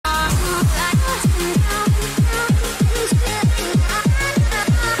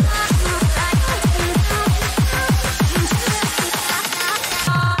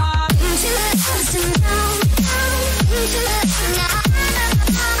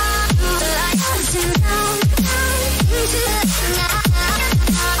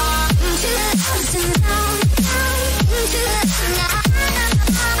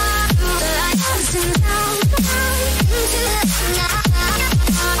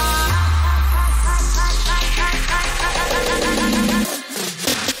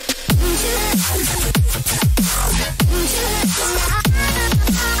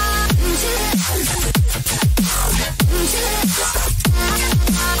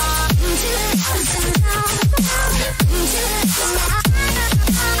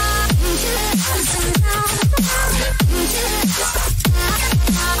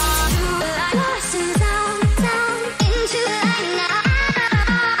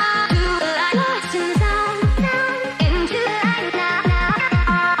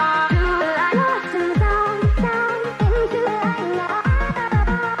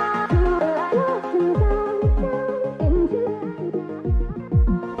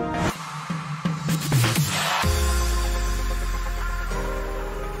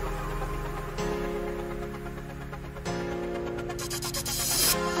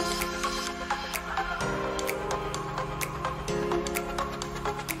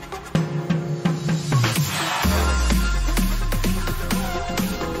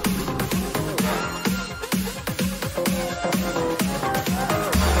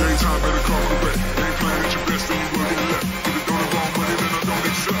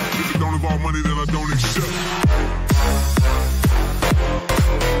don't involve money, then I don't accept.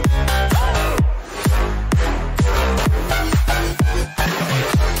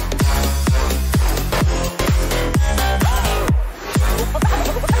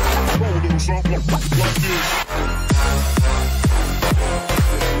 Something like this.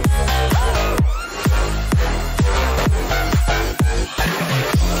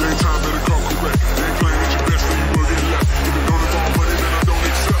 Daytime better come correct. They ain't playing at your best, then you will get left. If it don't involve money, then I don't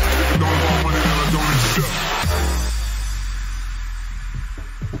accept. If it don't involve money, then I don't accept.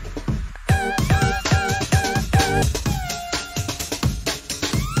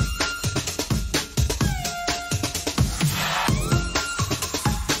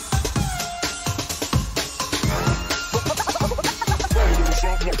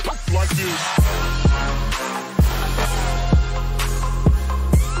 Like this.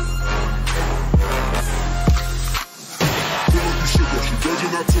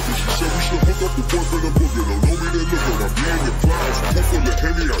 I took it. She said we should hook up the boyfriend and booger. Don't know me, then look at I'm being the clouds. Pull full of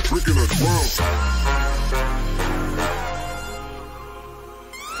Henny, I drink in a drum.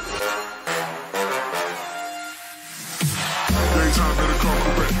 Daytime better come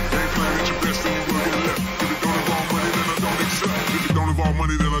correct. Ain't playing at your best, then you will get left. If it don't involve money, then I don't accept. If it don't involve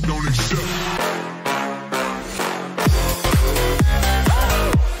money, then I don't accept.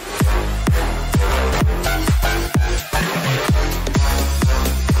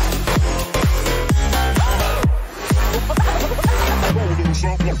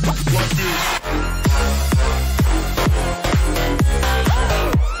 Something like this.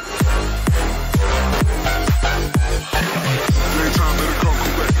 Daytime better come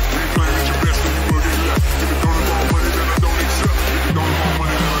correct. Ain't playing at your best, then you will get left. If it don't involve money, then I don't accept. If it don't involve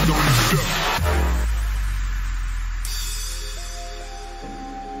money, then I don't accept.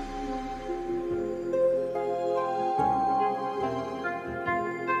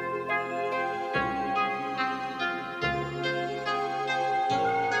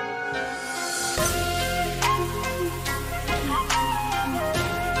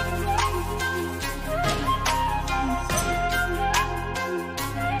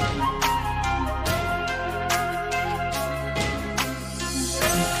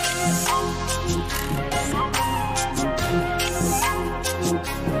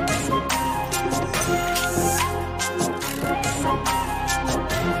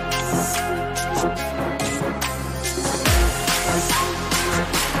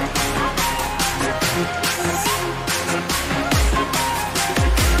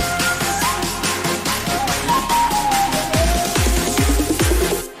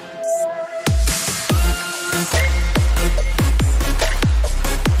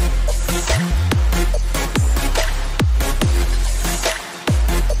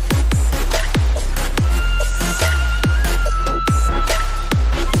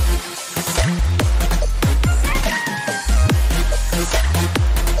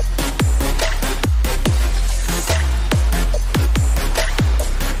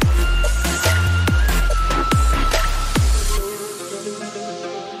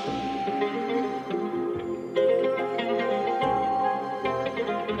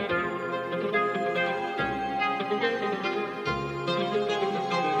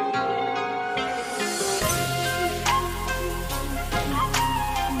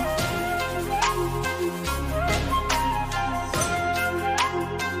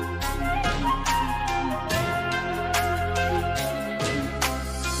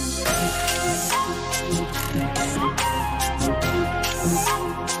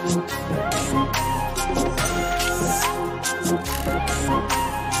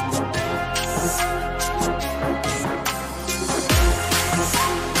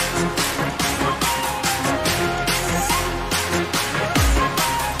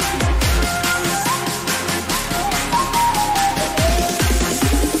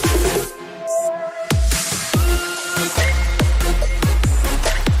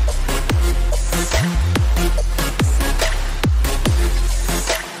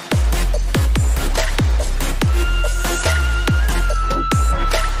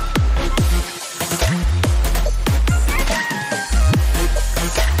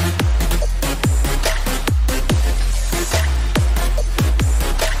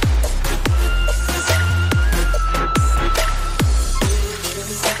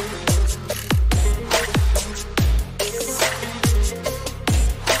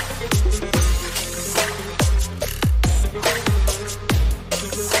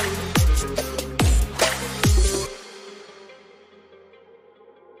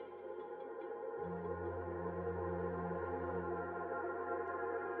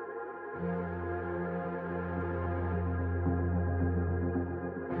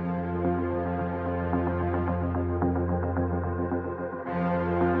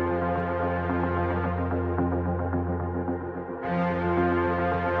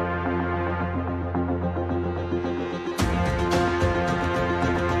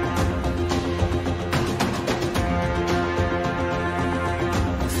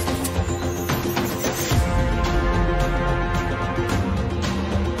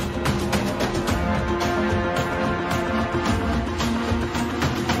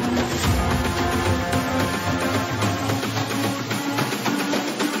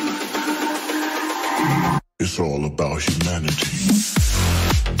 all about humanity.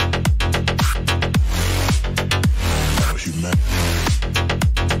 About humanity.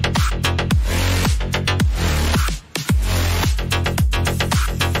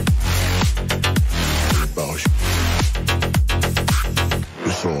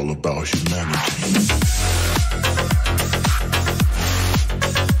 It's all about humanity.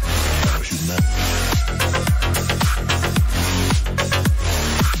 About humanity.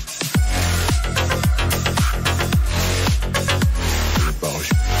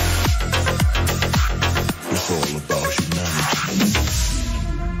 It's all about humanity.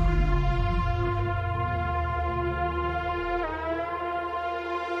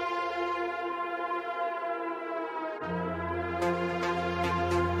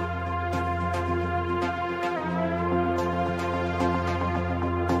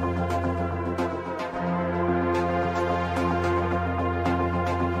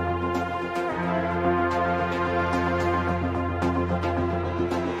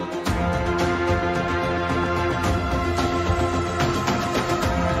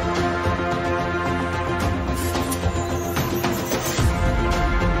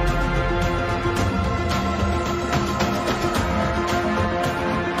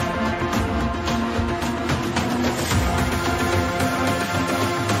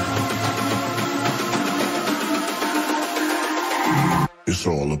 It's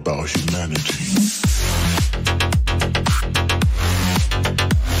all about humanity.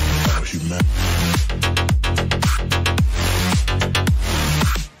 About humanity.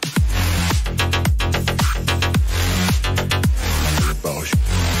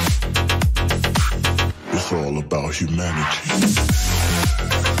 It's all about humanity.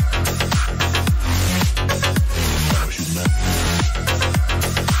 About humanity.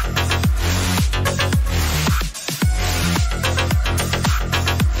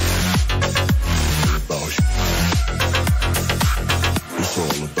 It's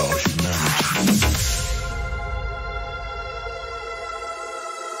all about humanity.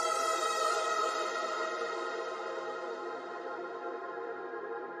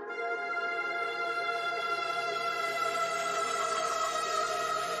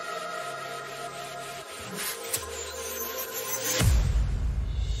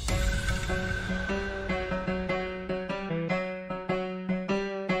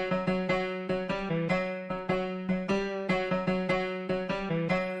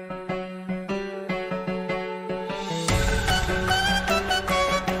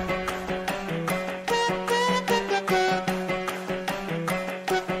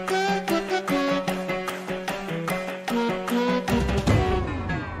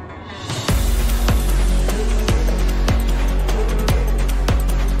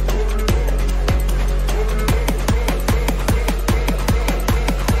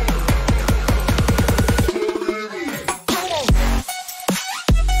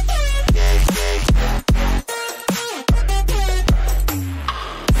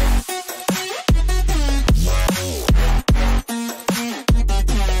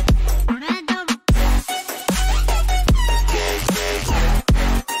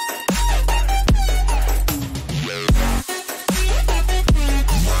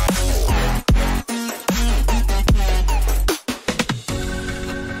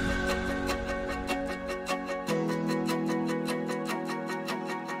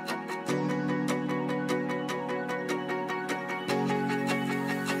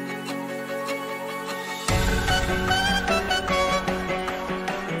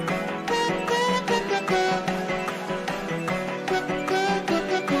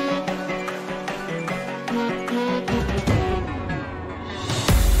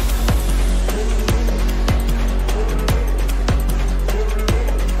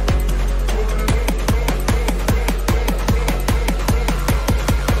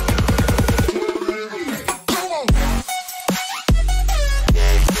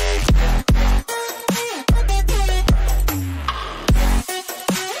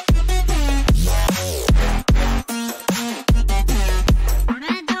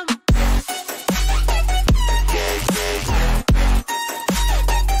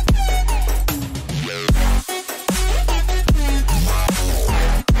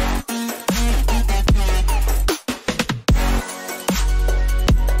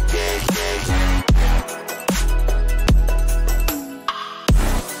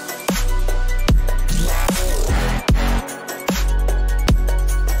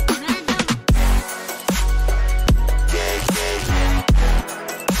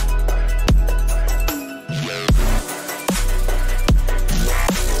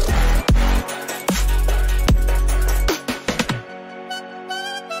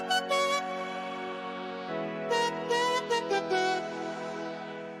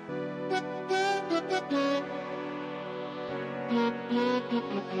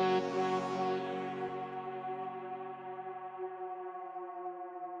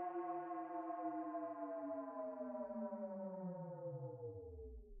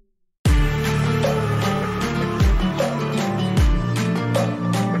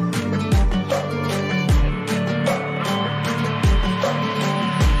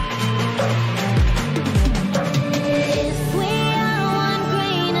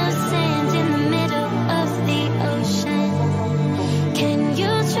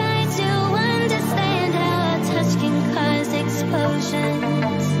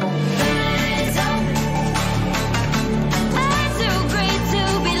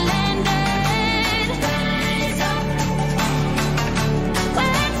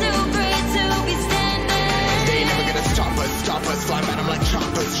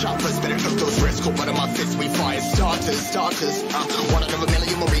 Choppers, better cook those risks. Cool, but in my fists we fire starters. One out of a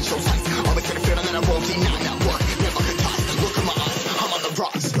million will reach those heights. Always get a feeling that I won't deny that work. Never could toss. Look in my eyes, I'm on the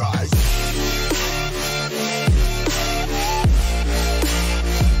rocks, guys.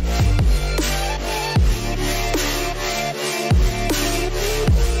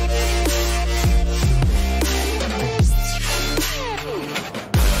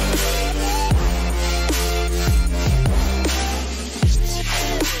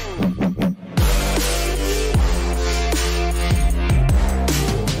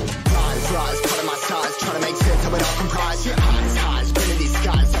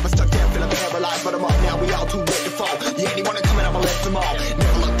 But I'm up now, we all too late to fall. Yeah, anyone coming, I'ma lift them all.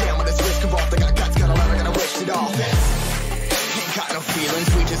 Never look down when there's risk involved. They got guts, gotta learn, I gotta wish it all. Ain't got no feelings,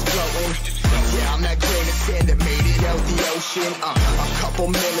 we just floating. Yeah, I'm that grain of sand that made it out the ocean. A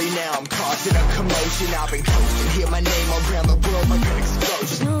couple milli now, I'm causing a commotion. I've been coasting, hear my name around the world like an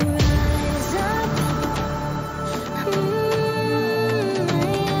explosion.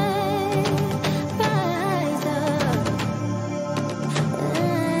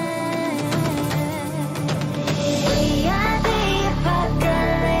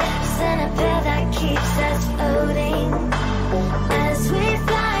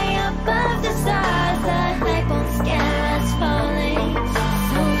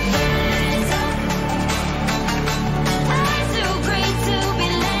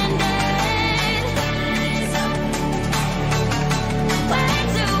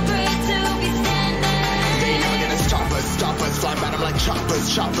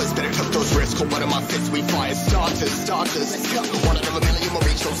 Choppers, better cook those risks. Cool, but in my fists we fire starters. Let's go. One out of a million will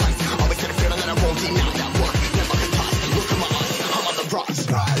reach those heights. Always get a feeling that I won't deny that work. Never could toss. Look in my eyes, I'm on the rocks,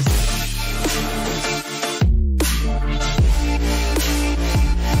 guys.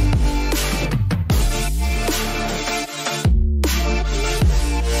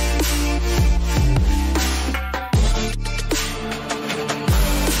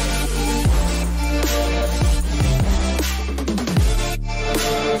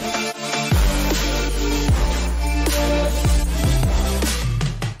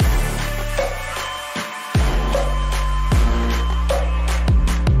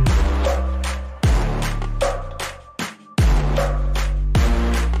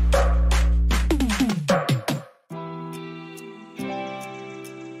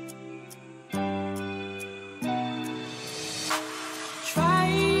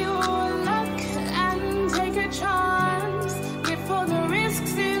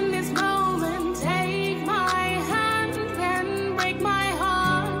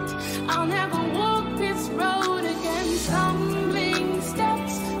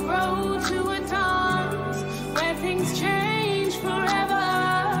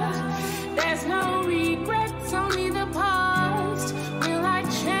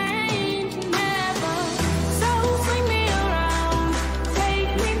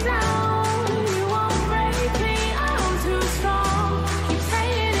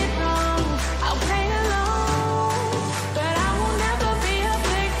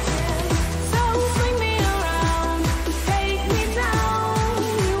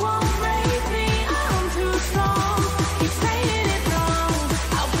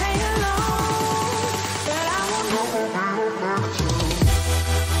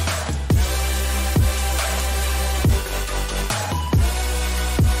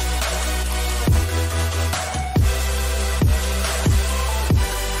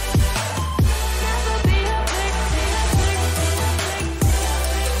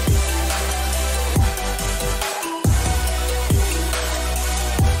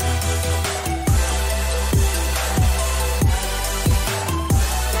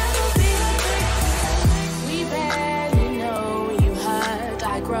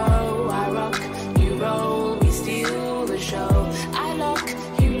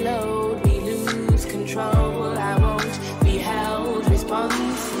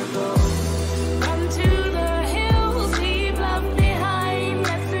 uncomfortable. Run to the hills, leave love behind.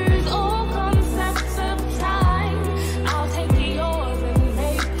 Let's lose all concepts of time. I'll take yours and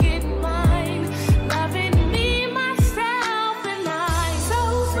make it mine. Loving me, myself, and I. So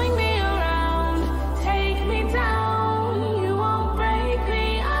swing me around, take me down. You won't break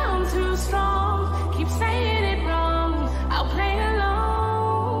me, I'm too strong. Keep saying it wrong, I'll play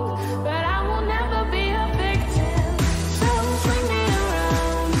along, but I will never be a victim. So swing me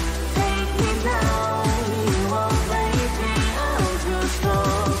around, take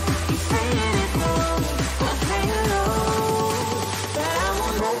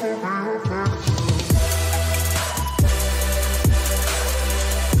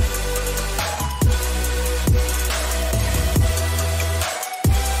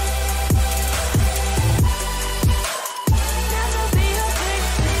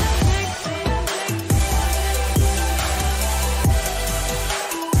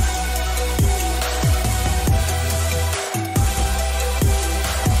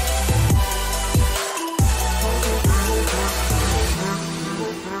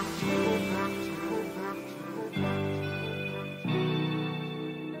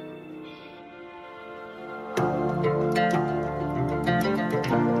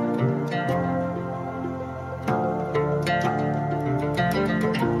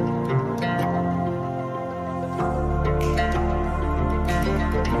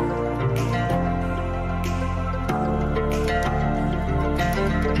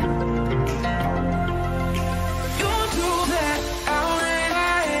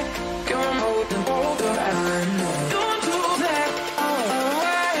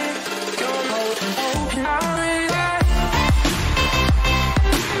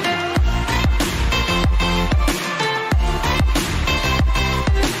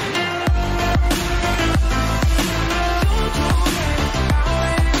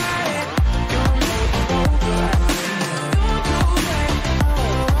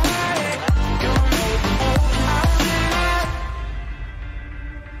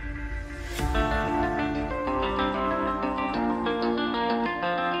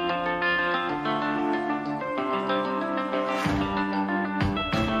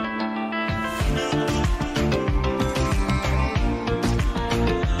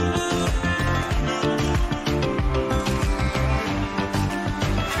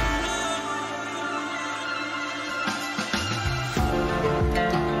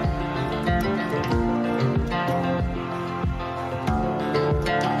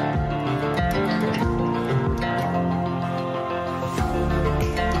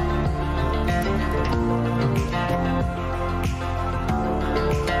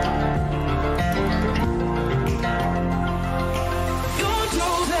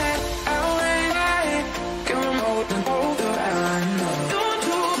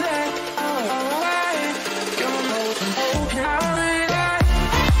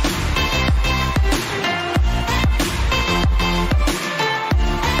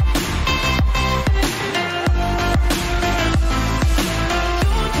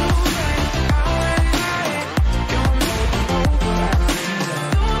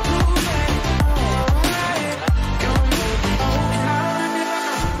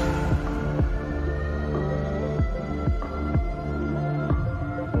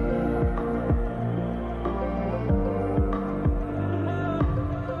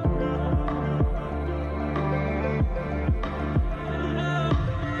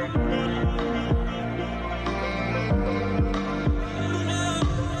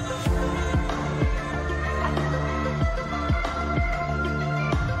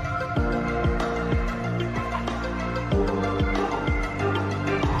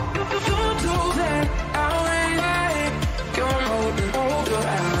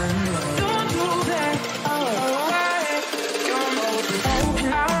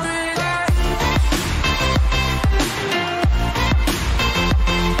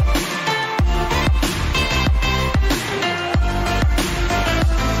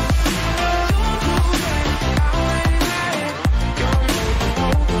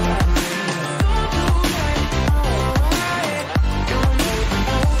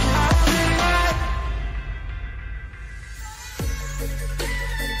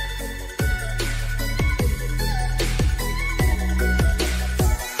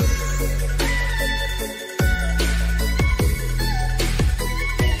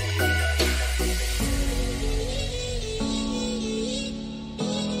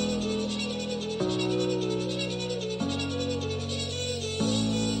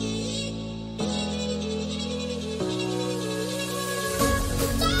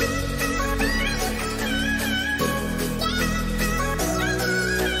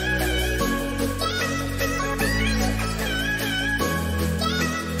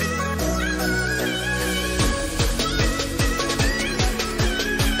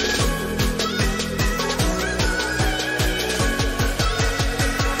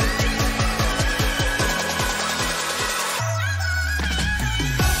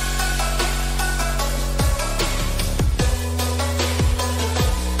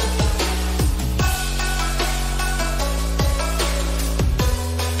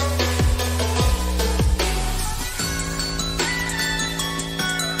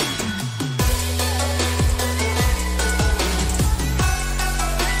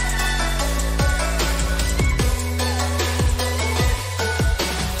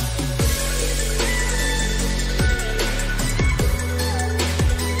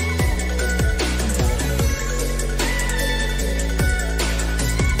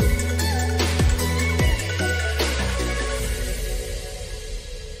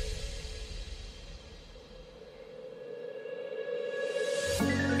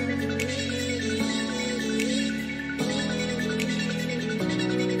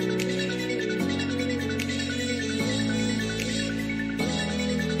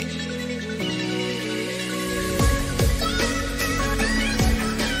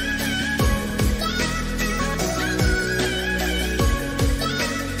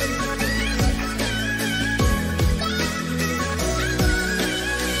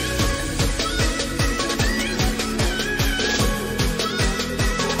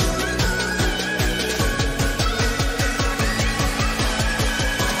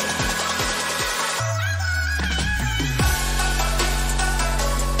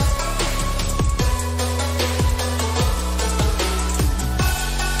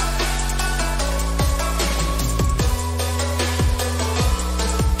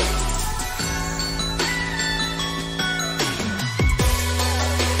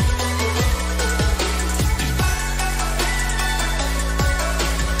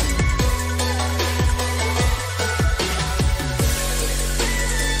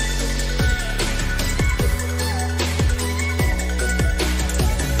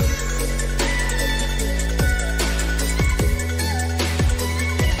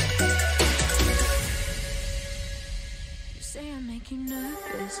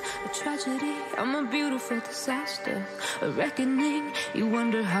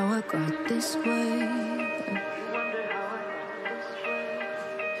how I got this way.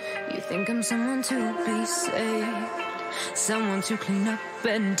 You think I'm someone to be saved, someone to clean up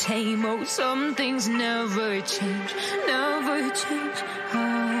and tame. Oh, some things never change, never change.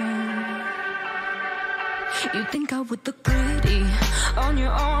 Oh, you think I would look pretty on your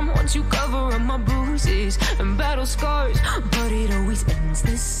arm once you cover up my bruises and battle scars, but it always ends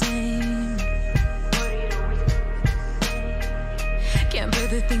the same. Can't bear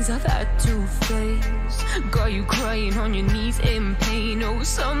the things I've had to face, got you crying on your knees in pain. Oh,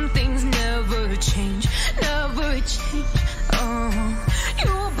 some things never change, never change. Oh,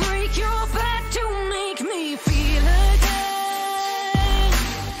 you'll break your back to make me feel again,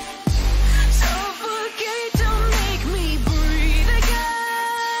 suffocate to make me breathe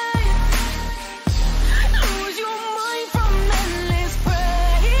again, lose your mind from endless pain.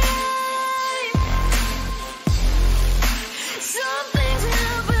 Some things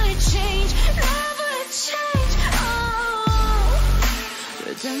never change, never change. Oh,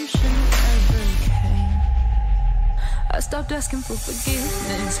 redemption never came. I stopped asking for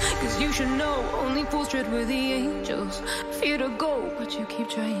forgiveness, cause you should know only fools tread where the angels fear to go, but you keep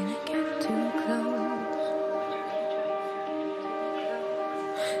trying to get too close.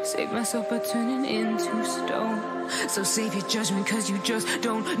 Save myself by turning into stone, so save your judgment cause you just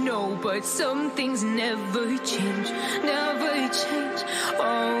don't know. But some things never change, never change.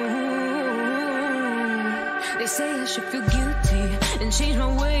 Oh, they say I should feel guilty and change my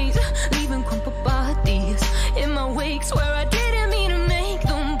ways, leaving crumpled bodies in my wake. Swear I didn't mean to make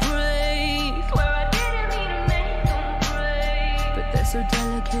them break, swear I didn't mean to make them break. But they're so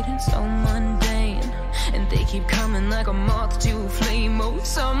delicate and so mundane, and they keep coming like a moth to flame. Oh,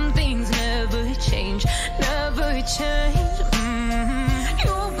 some things never change, never change.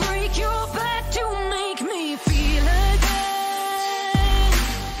 You'll break your back to make me feel again,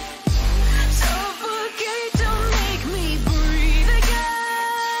 suffocate to make me breathe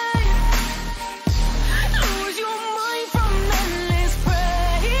again, lose your mind from endless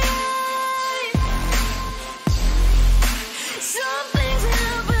pain. Some things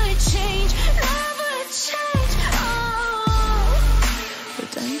never change, never change. Oh,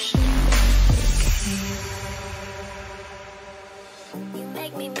 redemption never came. You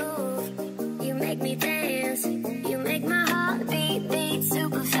make me move, you make me dance, you make my heart beat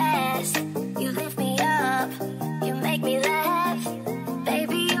super fast. You lift me up, you make me laugh.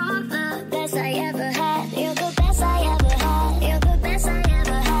 Baby, you're the best I ever had. You're the best I ever had. You're the best I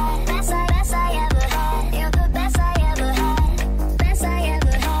ever had. Best I ever had. You're the best I ever had. Best I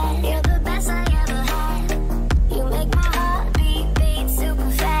ever had. You're the best I ever had. You make my heart beat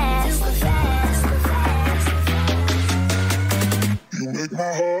super fast. Super fast, super fast. You make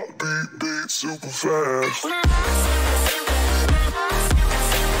my heart beat super fast.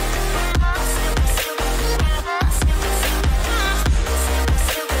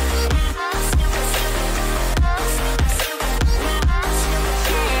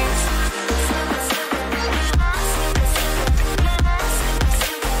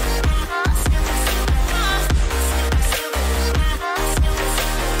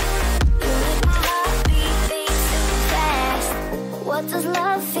 What does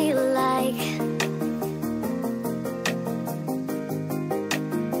love feel like?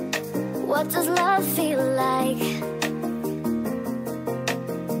 What does love feel like?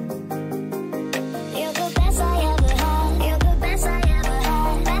 You're the best I ever had. You're the best I ever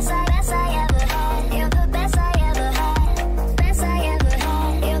had. Best I ever had. You're the best I ever had. Best I ever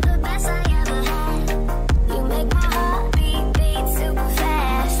had. You're the best I ever had. You make my heart beat super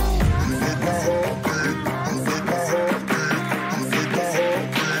fast. You make my heart beat, you make my heart beat, you make my heart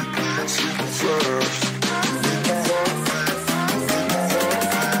beat super fast.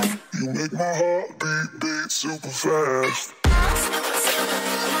 You make my heart beat super fast.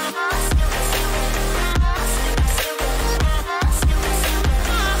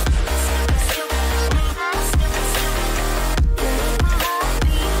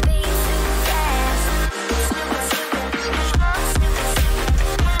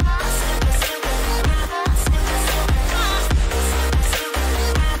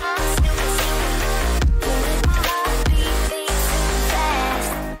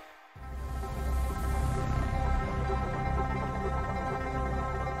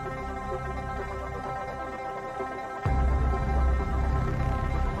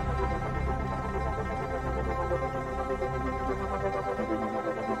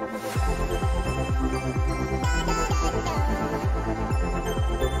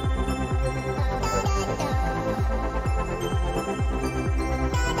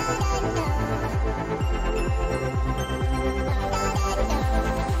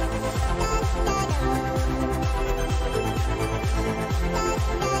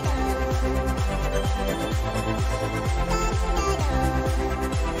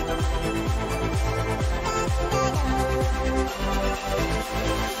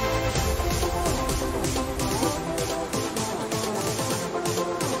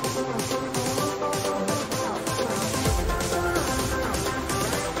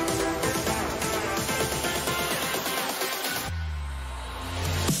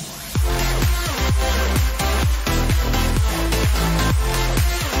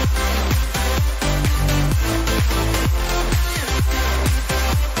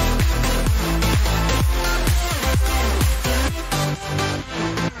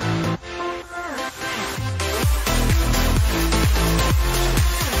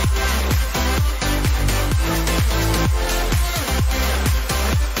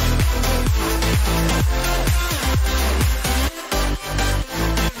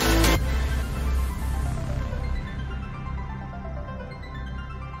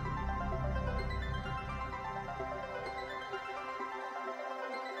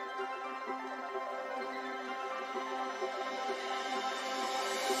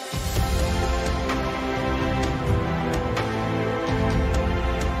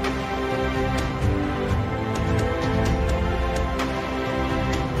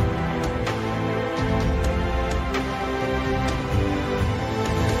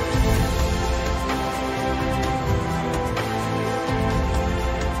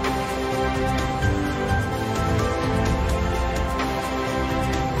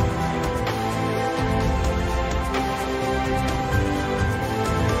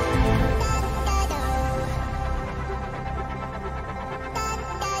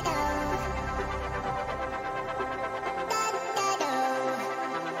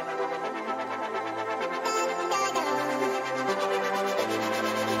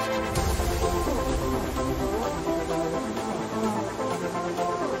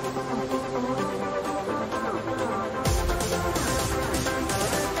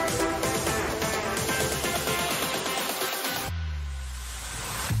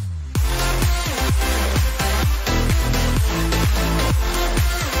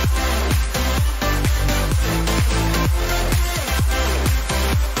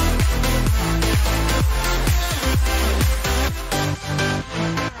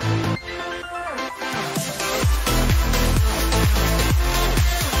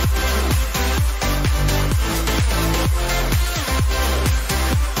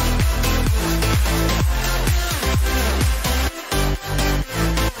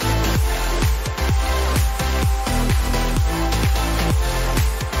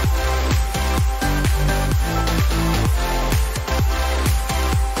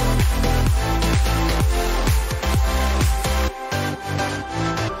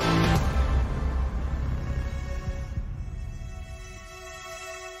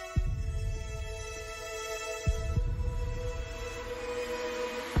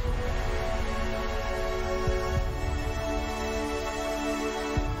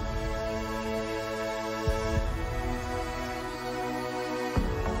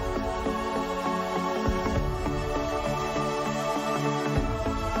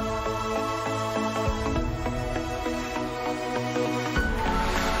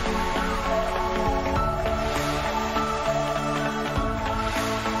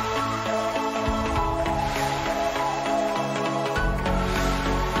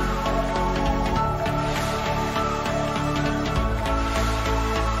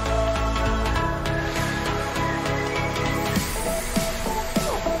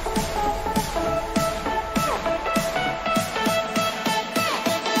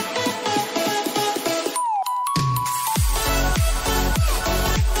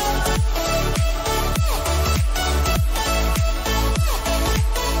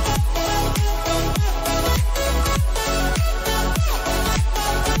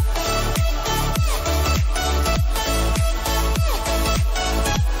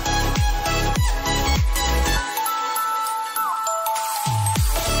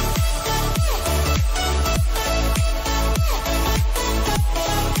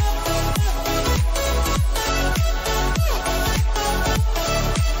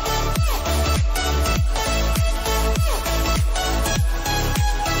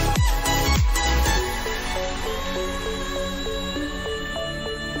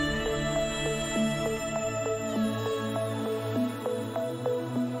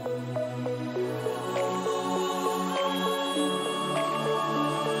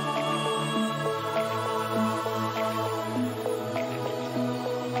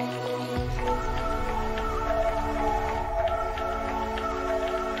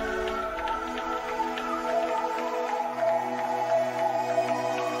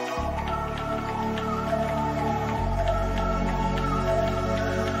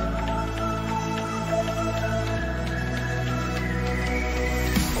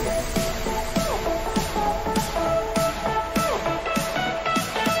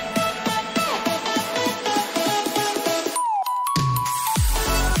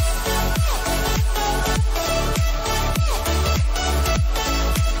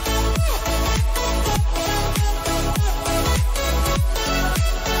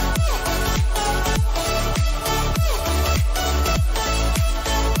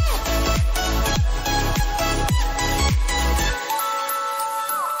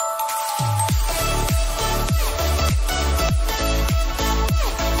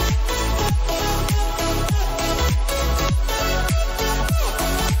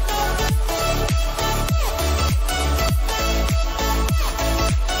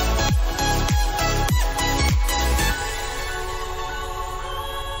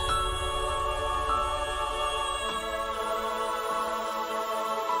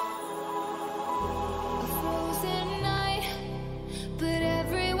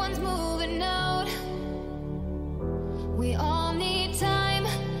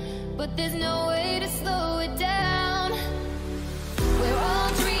 but there's no way to slow it down. We're all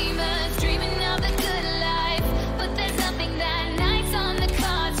dreamers, dreaming of the good life, but there's nothing that nice on the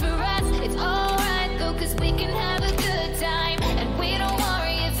cards for us. It's alright though, cause we can have a good time, and we don't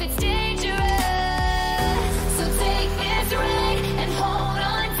worry if it's dangerous. So take this ride and hold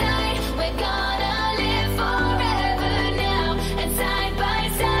on tight. We're gonna live forever now, and side by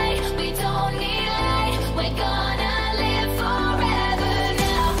side, we don't need light. We're gonna live forever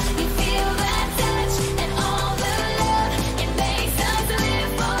now. You feel that touch and all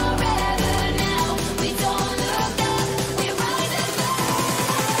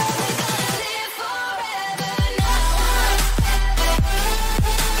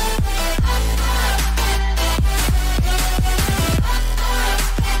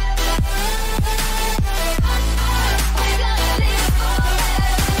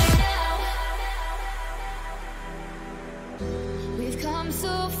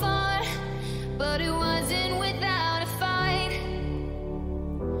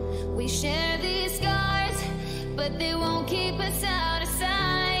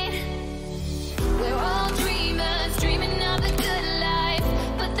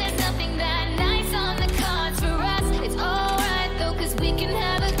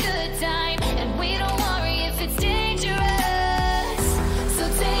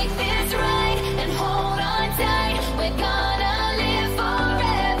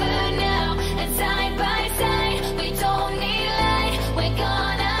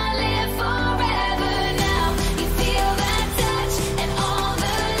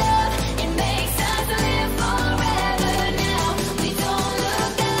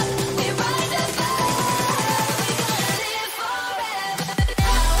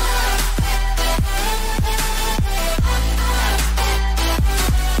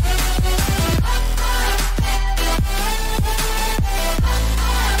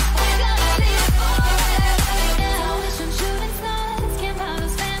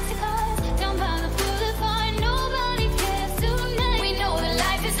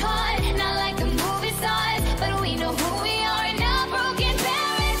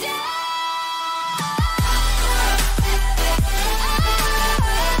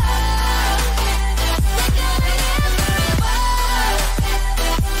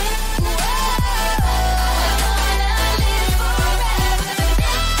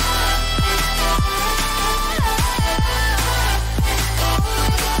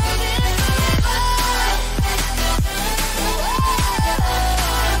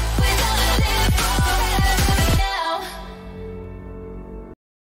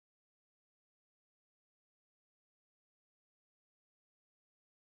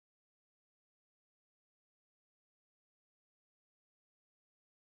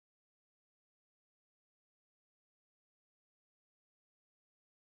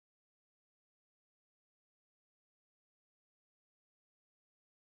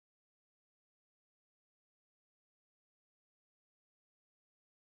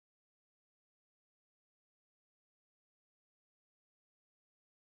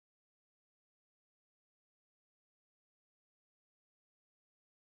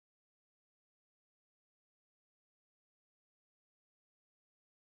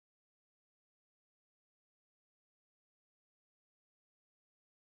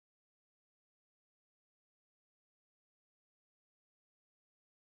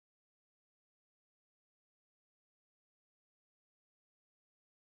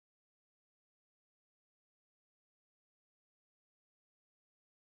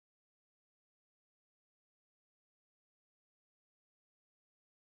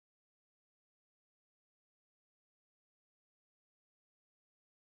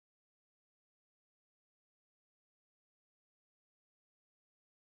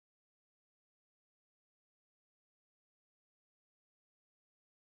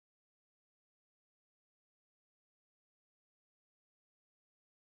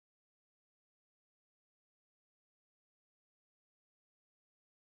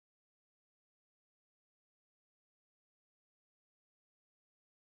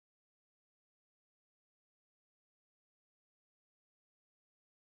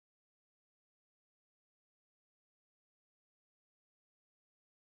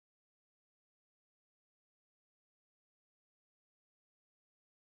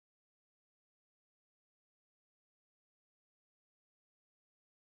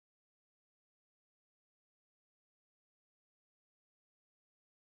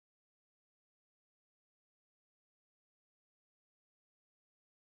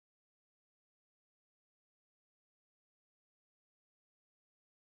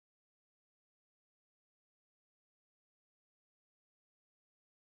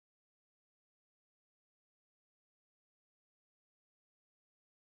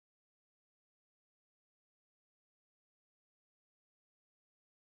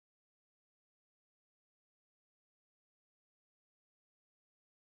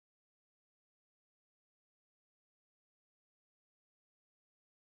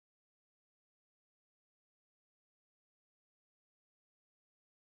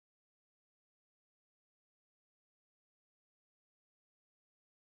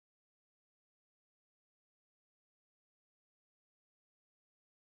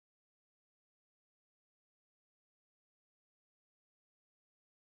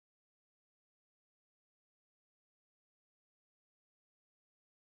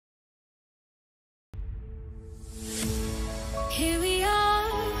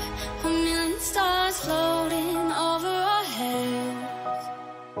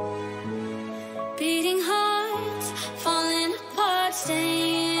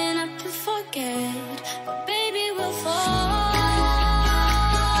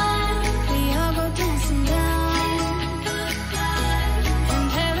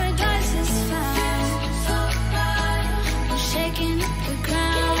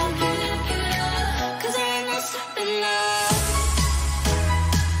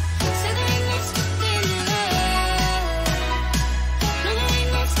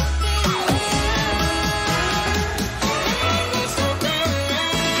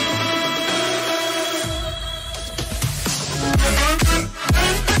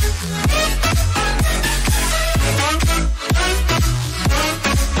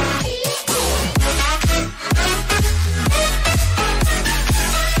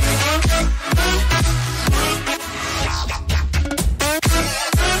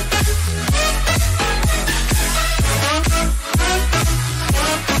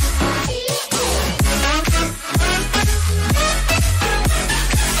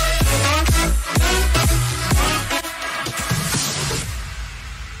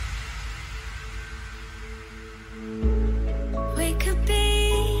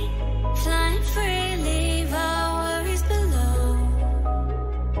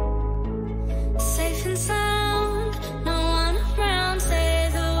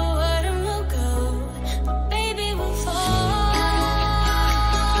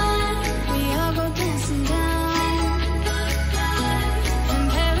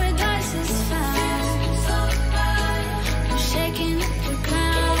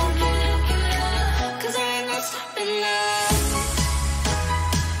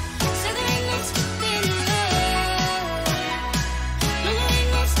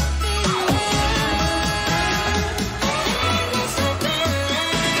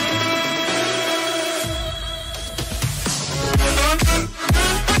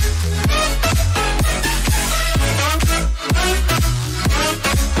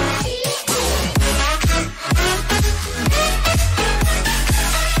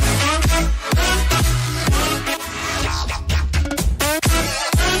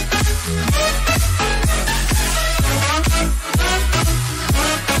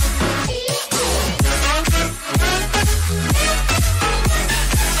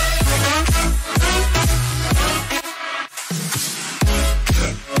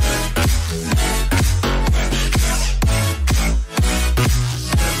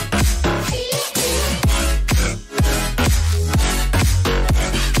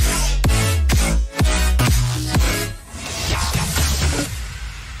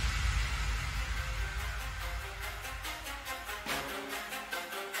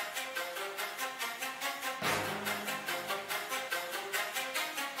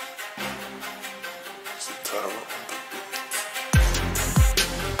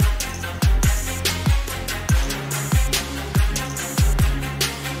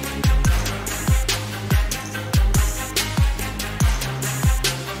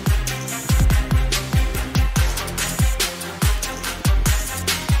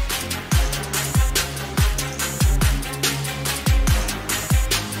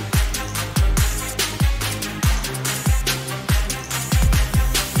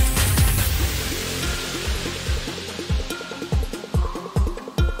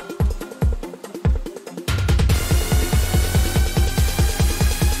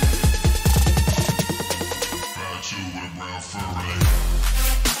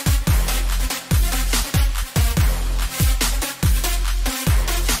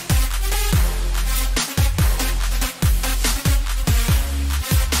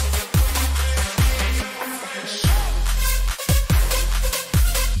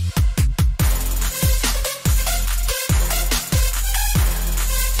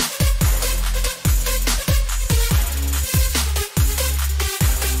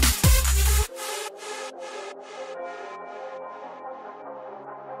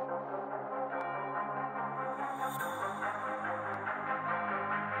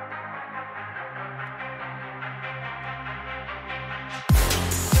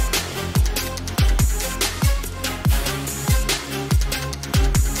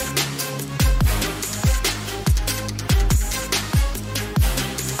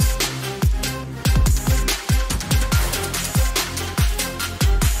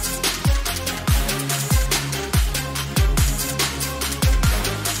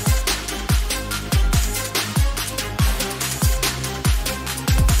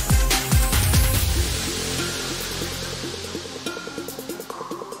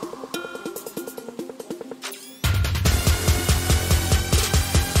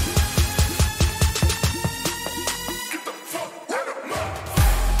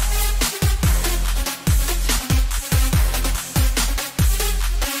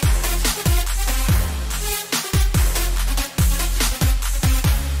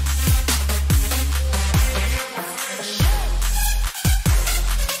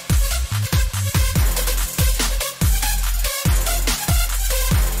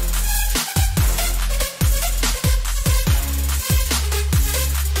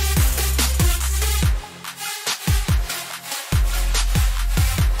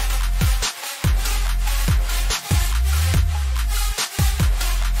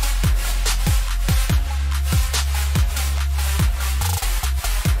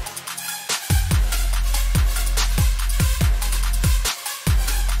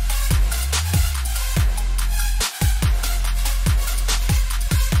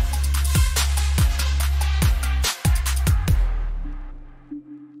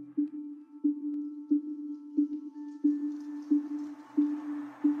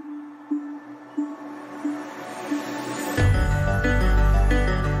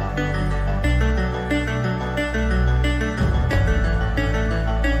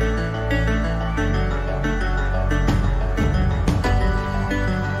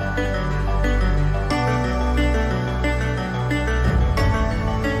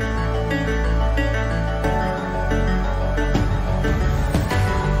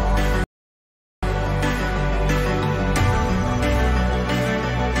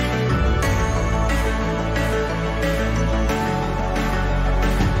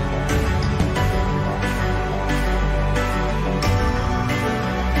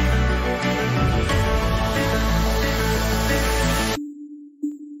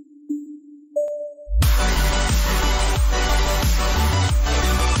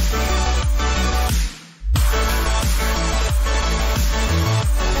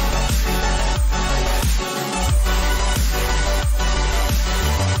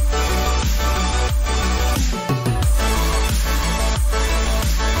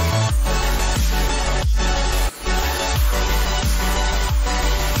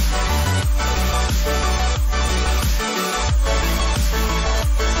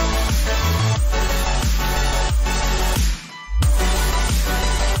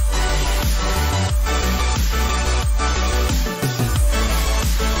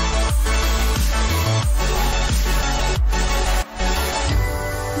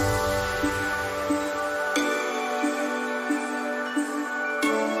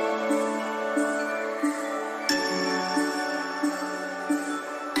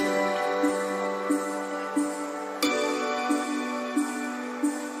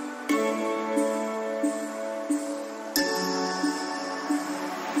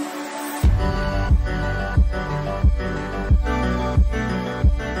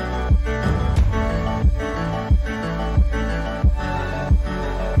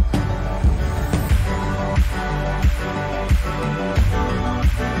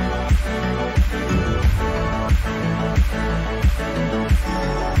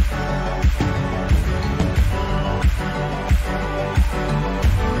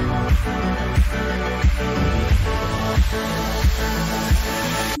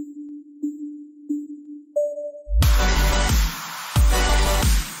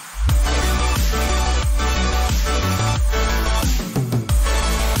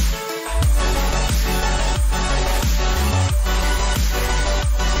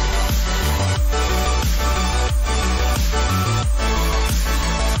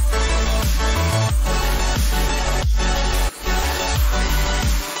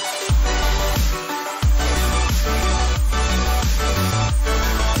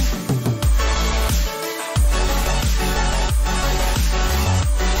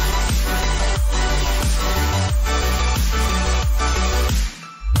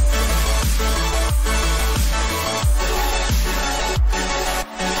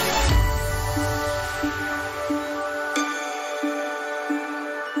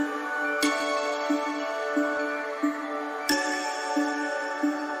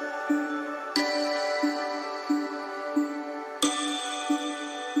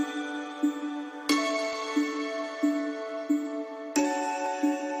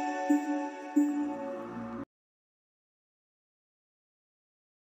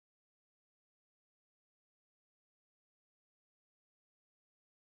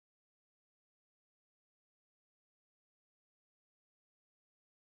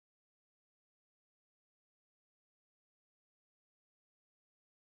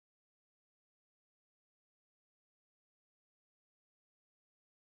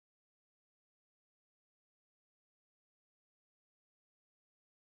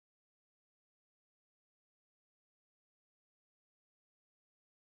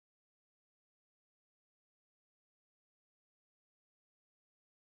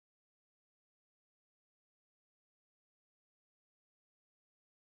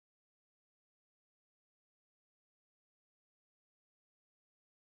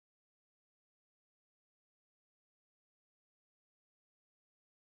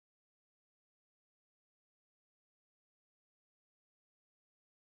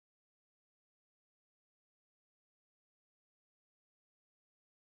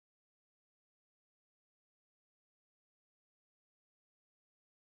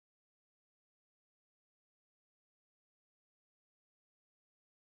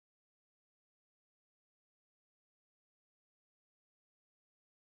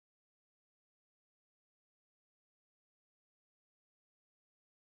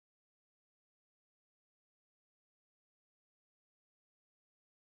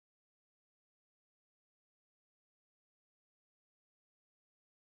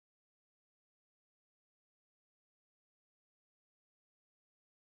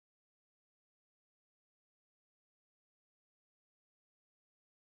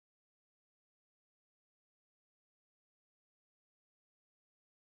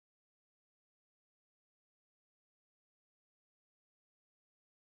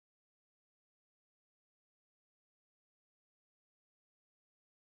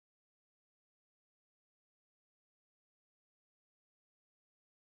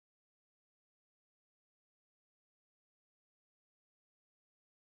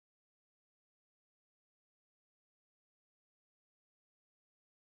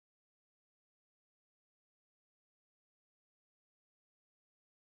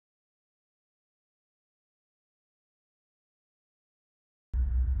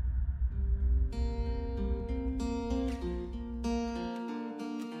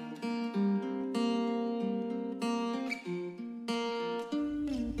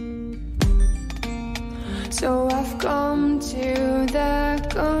So I've come to the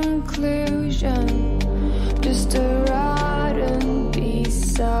conclusion, just a rotten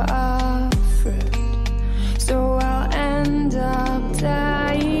piece of fruit. So I'll end up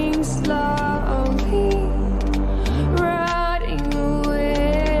dying slowly, rotting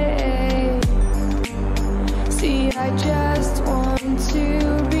away. See, I just want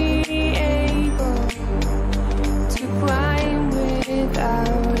to be able to climb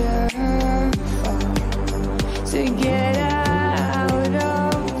without a fall, to get out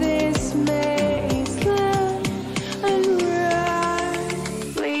of this maze and run.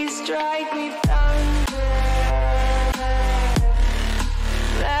 Please strike me thunder,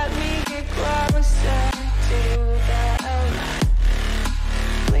 let me get closer to the light.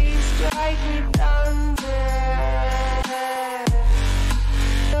 Please strike me thunder,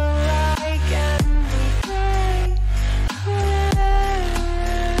 so I can be great.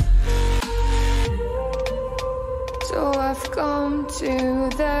 So I've come to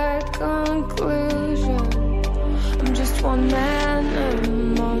the conclusion, I'm just one man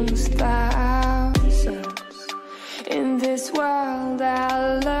amongst thousands. In this world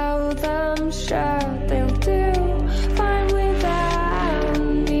I love them, sure they'll do fine without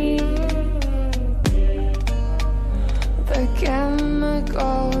me. The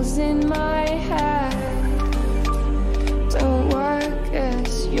chemicals in my head don't work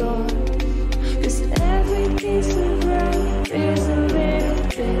as yours, 'cause every piece of life is a little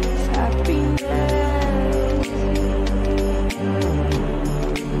bit of happiness,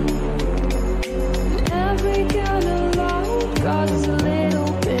 and every kind of love causes a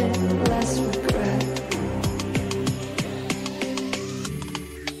little bit less regret.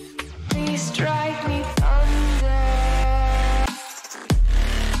 Please strike me thunder,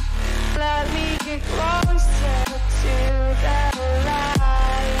 let me get closer to the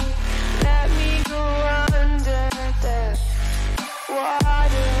light. Let me go under the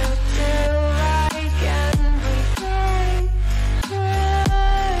water till I can breathe.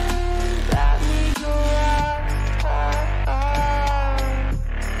 Let me go up,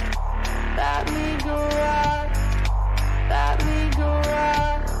 let me go up, let me go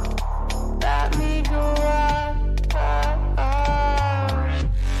up, let me go up,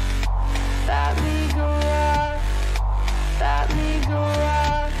 let me go up, let me go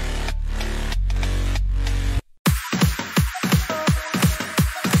up.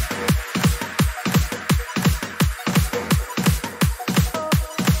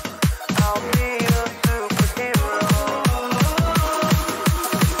 I'll be a superhero.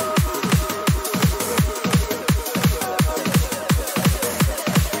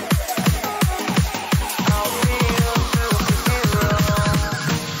 I'll be a superhero.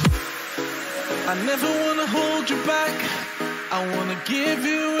 I never wanna hold you back. I wanna give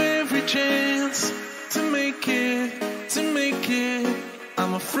you every chance to make it, to make it.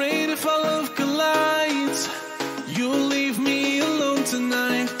 I'm afraid if our love collides, you'll leave me alone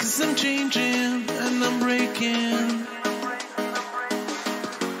tonight. 'Cause I'm changing and I'm breaking.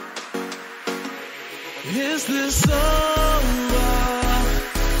 Is this over?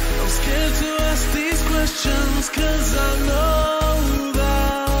 I'm scared to ask these questions, 'cause I know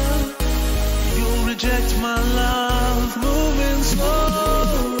that you'll reject my love. Moving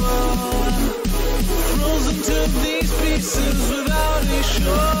slower, frozen to these pieces without a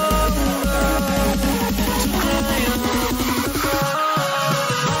shoulder to cry on.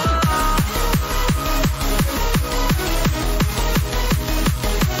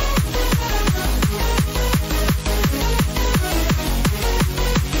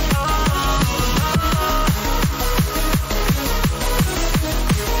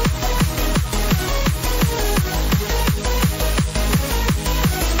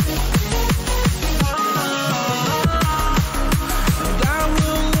 And I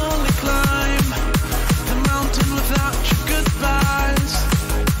will only climb the mountain without your goodbyes,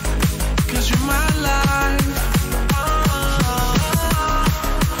 'cause you're my life.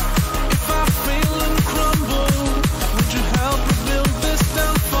 If I fail and crumble, would you help rebuild this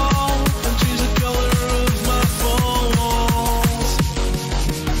downfall and change the color of my walls?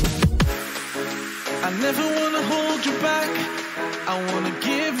 I never wanna hold you back. I wanna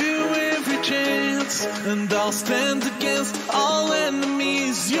give you every chance, and I'll stand against all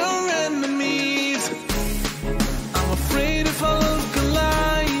enemies, your enemies. I'm afraid if our love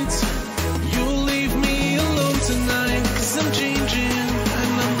collides, you'll leave me alone tonight. 'Cause I'm changing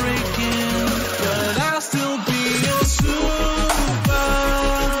and I'm breaking, but I'll still be your superhero.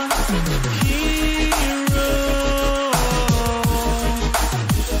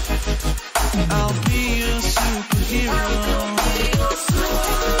 I'll be a superhero.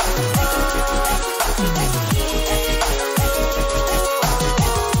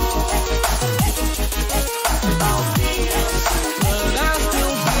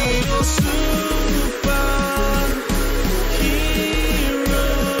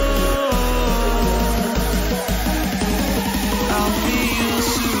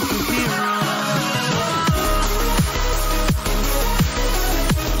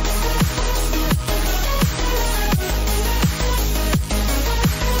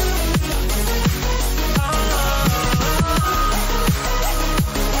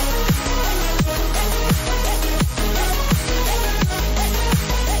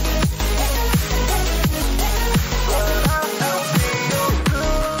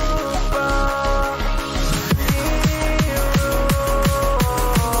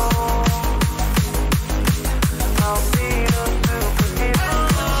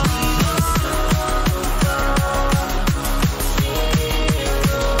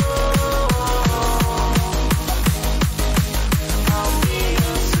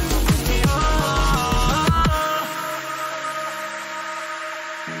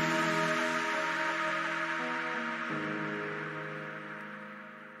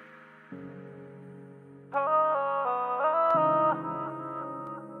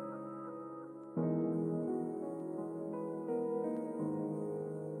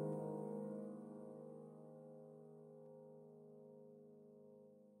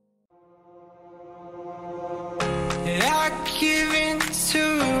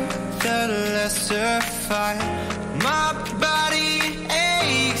 satisfied. My body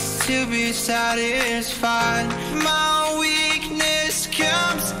aches to be satisfied. My weakness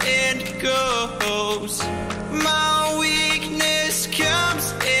comes and goes. My weakness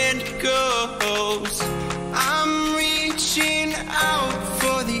comes and goes. I'm reaching out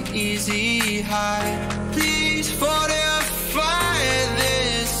for the easy high. Please fortify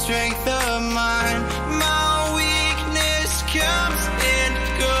this strength of mine. My weakness comes and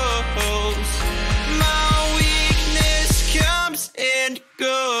goes. My weakness comes and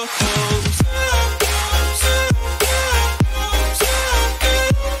goes.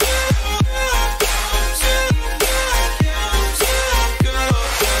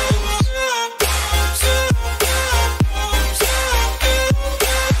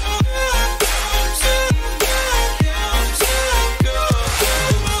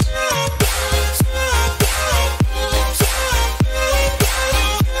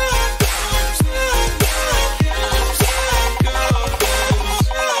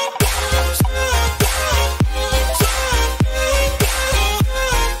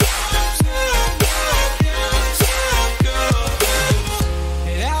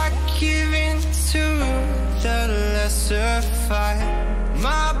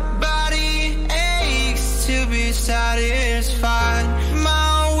 My body aches to be satisfied.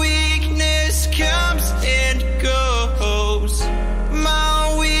 My weakness comes and goes.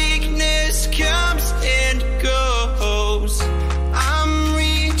 My weakness comes and goes. I'm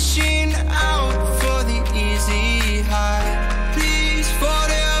reaching out for the easy high. Please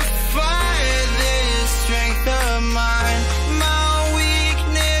fortify this strength of mine. My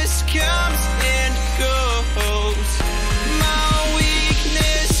weakness comes and goes. My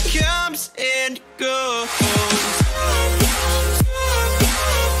weakness comes and goes.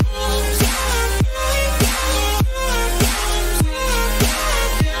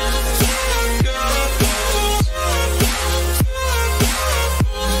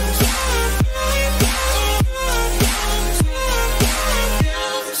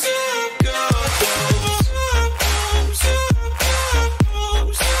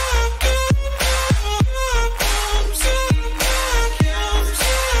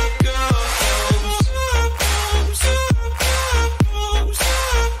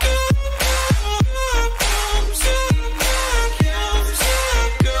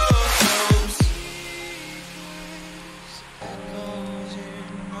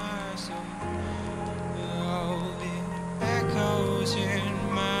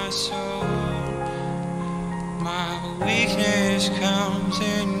 Weakness comes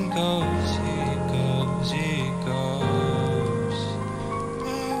and goes, it goes, it goes.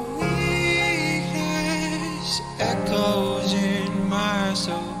 My weakness echoes in my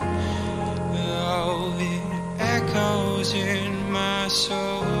soul. Oh, it echoes in my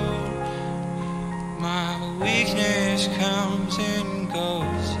soul. My weakness comes and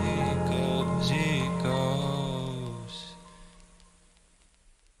goes, it goes, it goes.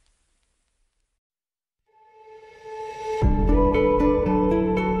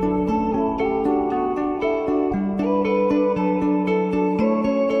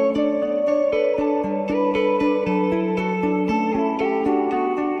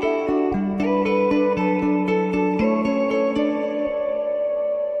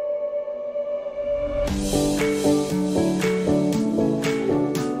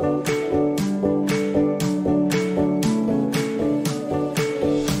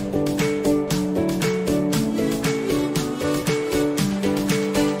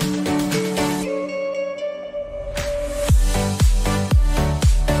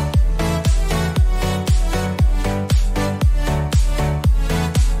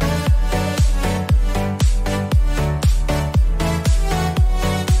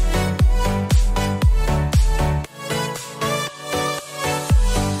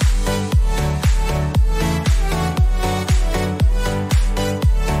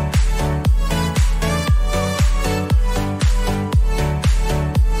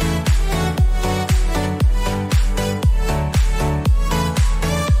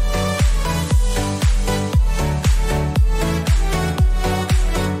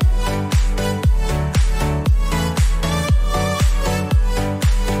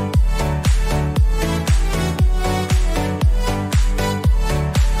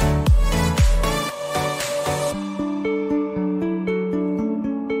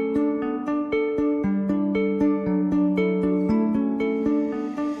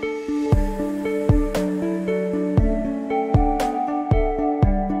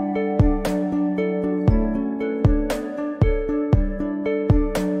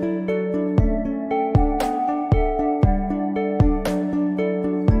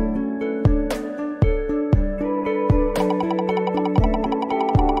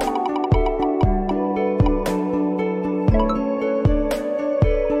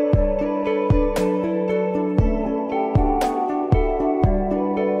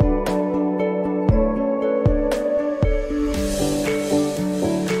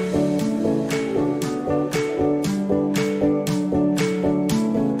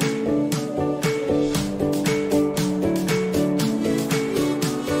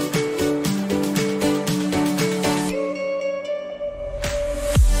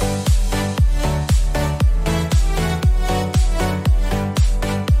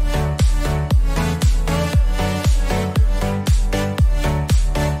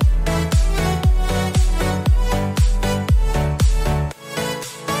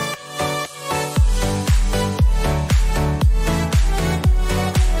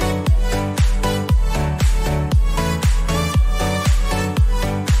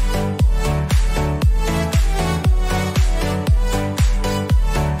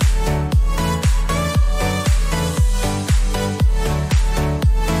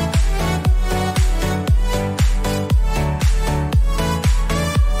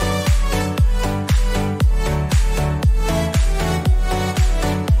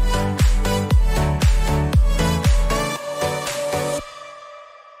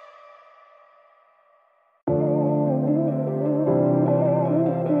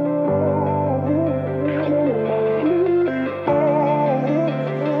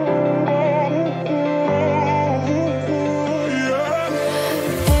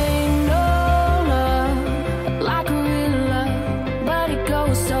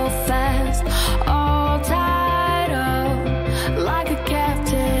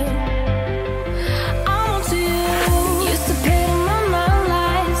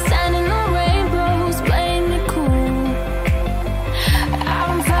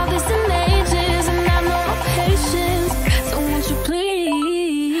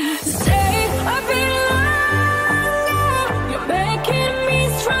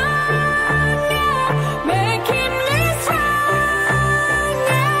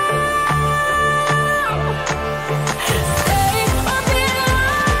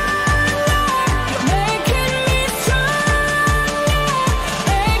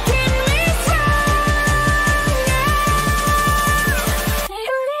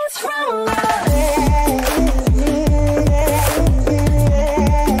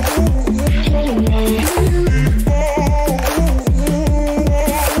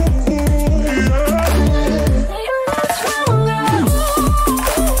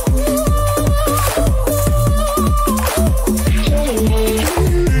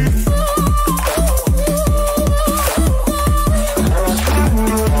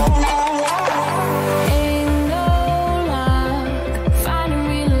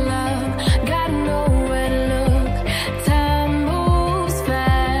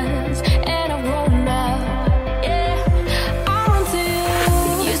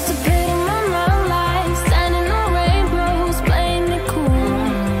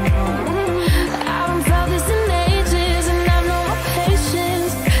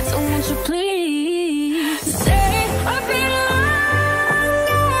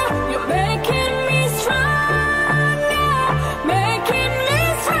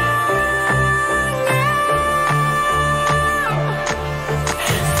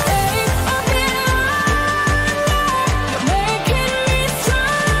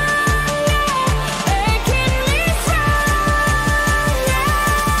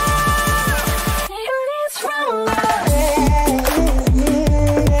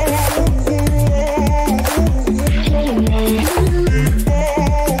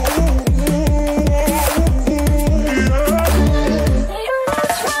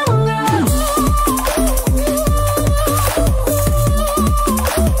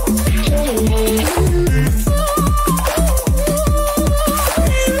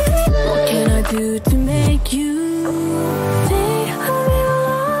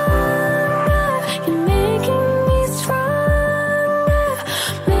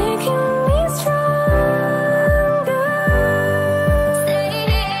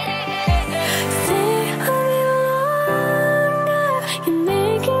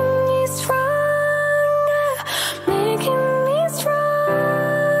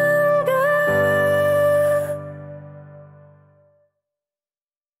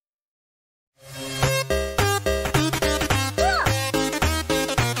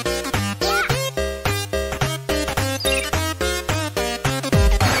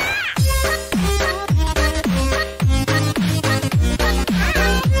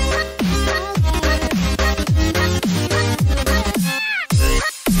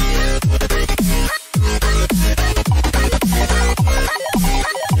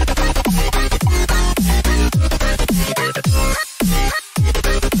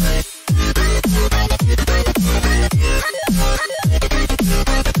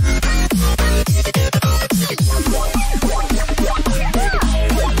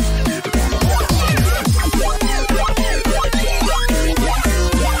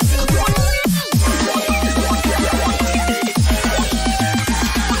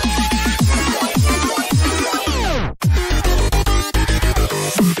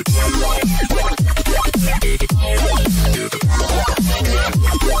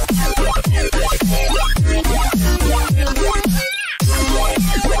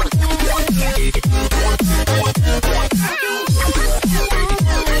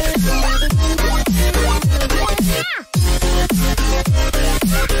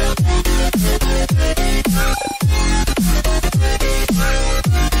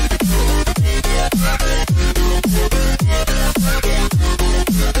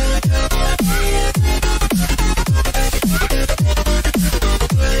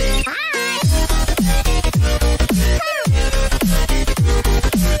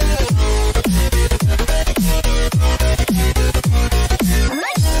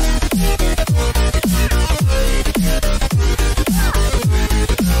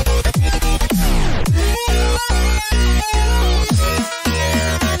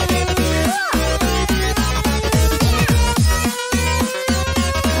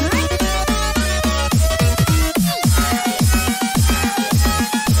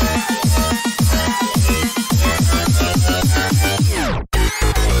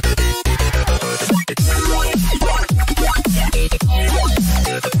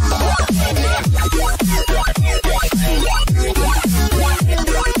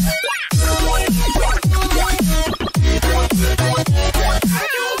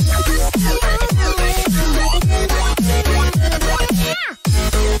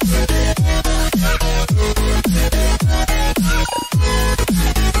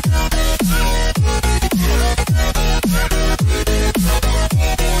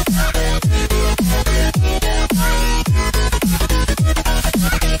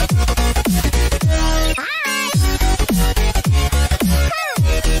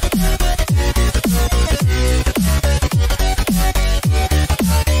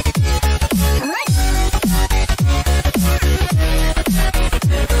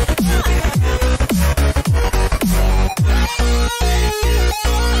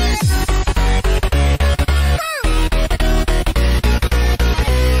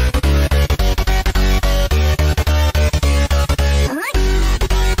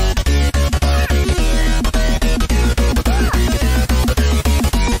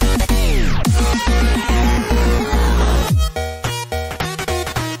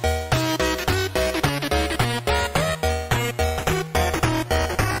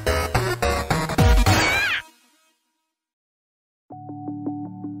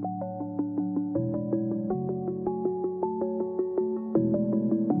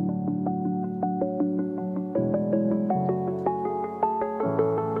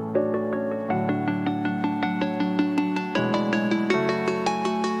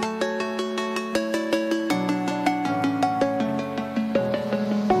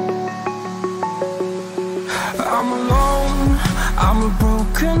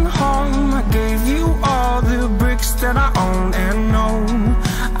 broken home. I gave you all the bricks that I own and know.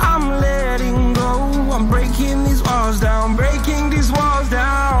 I'm letting go, I'm breaking these walls down, breaking these walls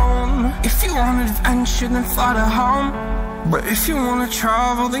down. If you want adventure, then fly to home. But if you wanna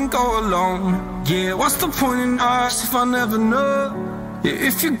travel, then go alone. Yeah, what's the point in us if I never know? Yeah,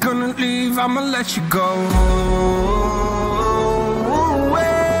 if you're gonna leave, I'ma let you go.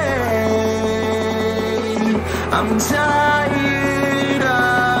 I'm tired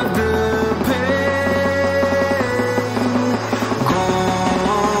of the pain. Go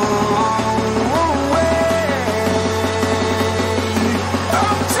away.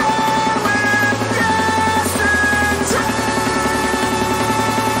 I'm tired with yesterday.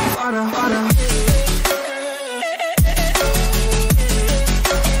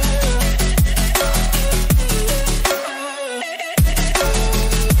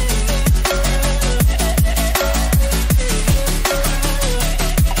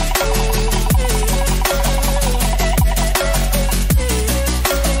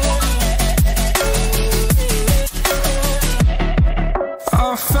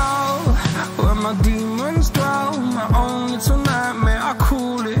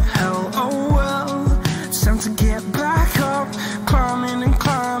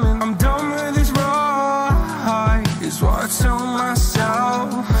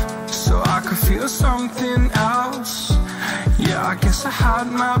 I had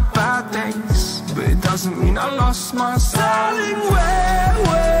my bad days, but it doesn't mean I lost myself. Darling, where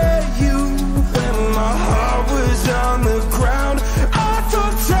were you when my heart was on the ground? I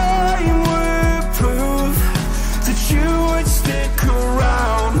thought time would prove that you would stick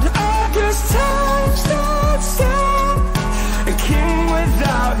around. I guess time stood still, a king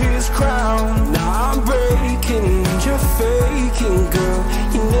without his crown. Now I'm breaking and you're faking, girl.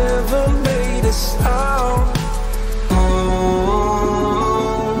 You never made a sound.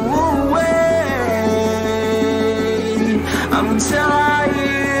 I'm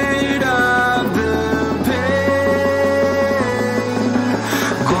tired of the pain.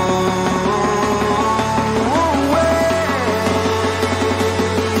 Go away.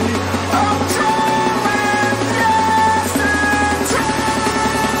 I'm tired with yesterday.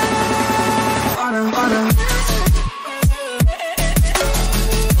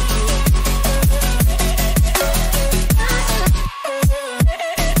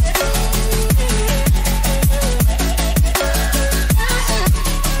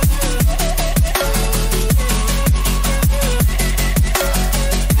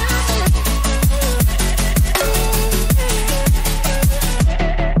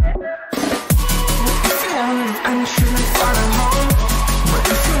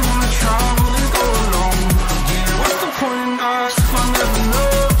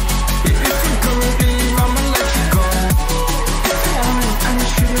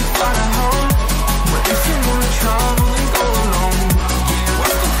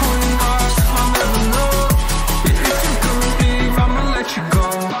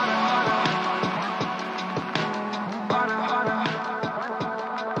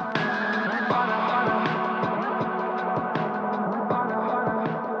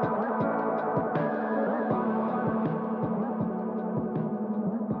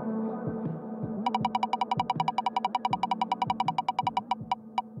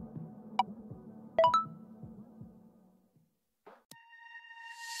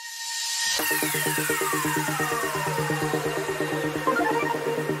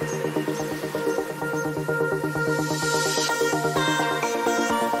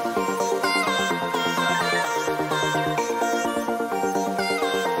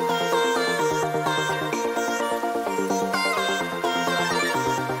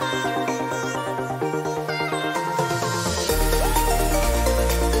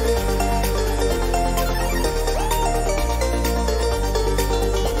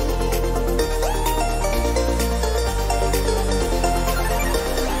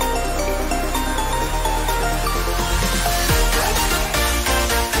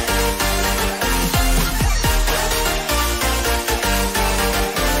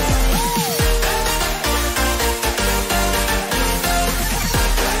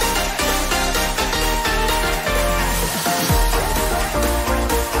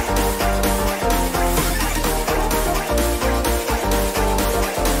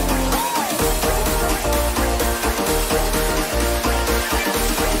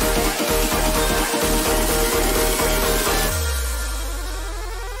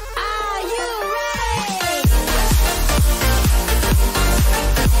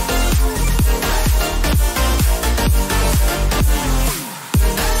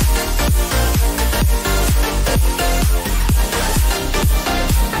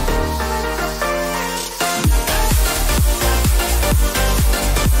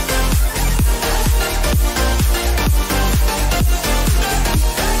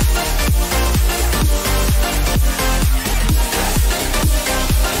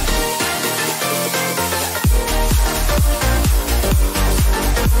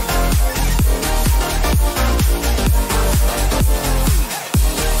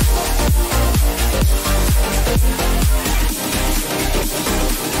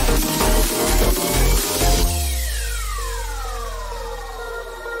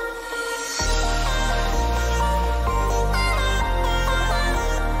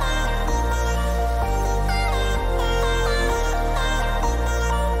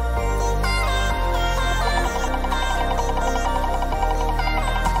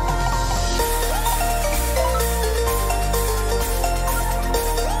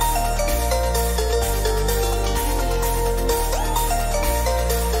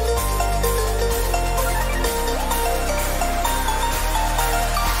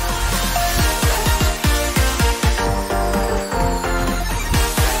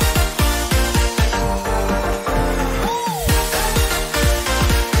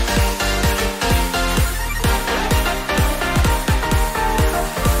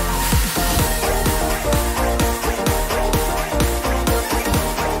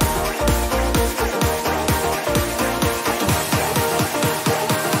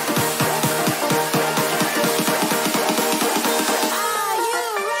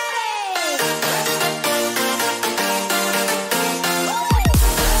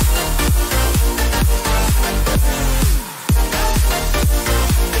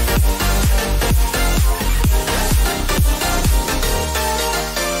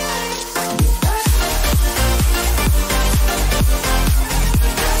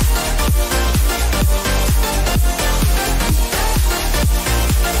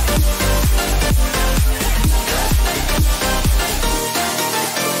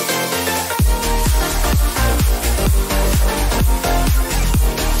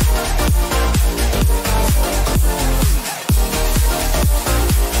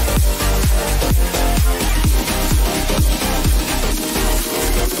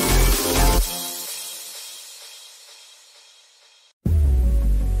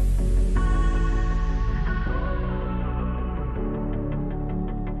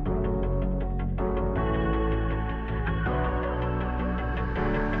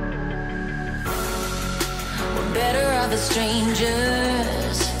 love is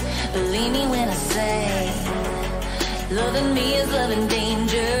strangers. Believe me when I say, loving me is loving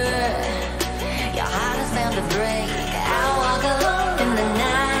danger. Your heart is bound to break. I walk alone in the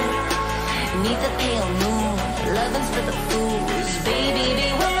night, neath the pale moon. Loving's for the fools. Baby,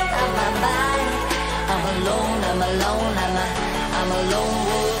 beware of my mind. I'm alone, I'm alone, I'm a lone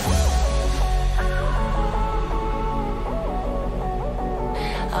wolf.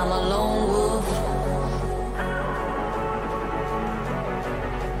 I'm a lone wolf.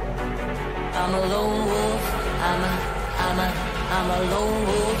 I'm a lone wolf. I'm a lone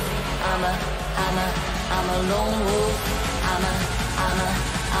wolf. I'm a lone wolf.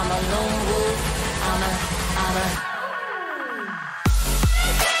 I'm a lone wolf. I'm a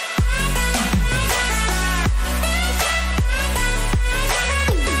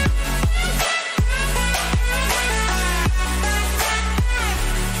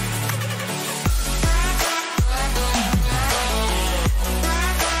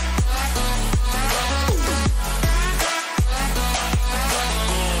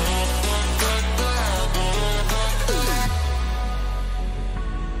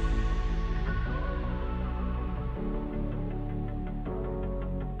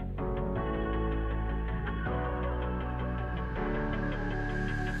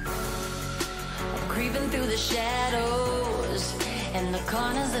creeping through the shadows and the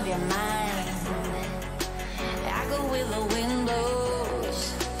corners of your mind. I go with the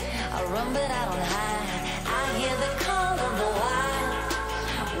windows, I run but I don't hide. I hear the call of the wild,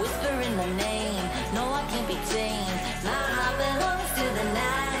 whispering the name. No, I can't be tamed. My heart belongs to the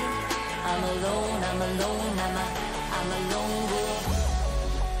night. I'm alone, I'm alone, I'm a lone wolf.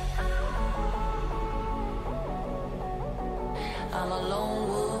 I'm a lone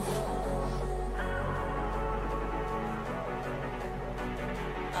wolf.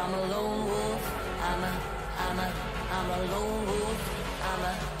 I'm a lone wolf. I'm a lone wolf.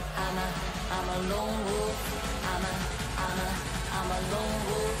 I'm a lone wolf. I'm a lone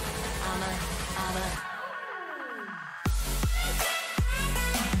wolf. I'm a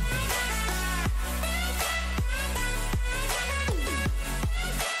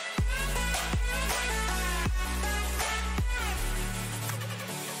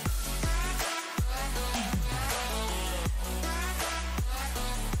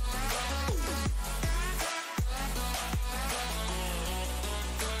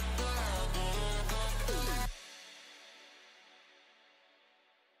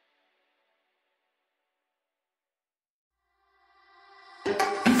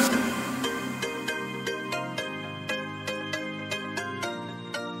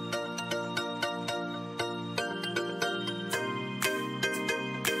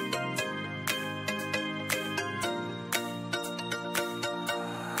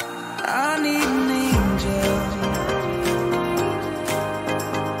I need an angel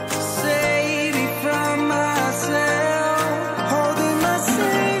to save me from myself. Holding my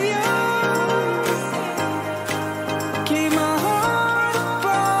savior, keep my heart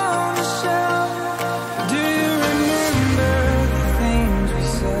upon the shelf. Do you remember the things we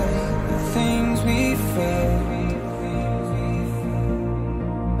said, the things we felt?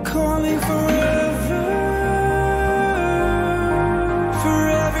 Call me forever. For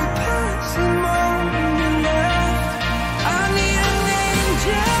every passing moment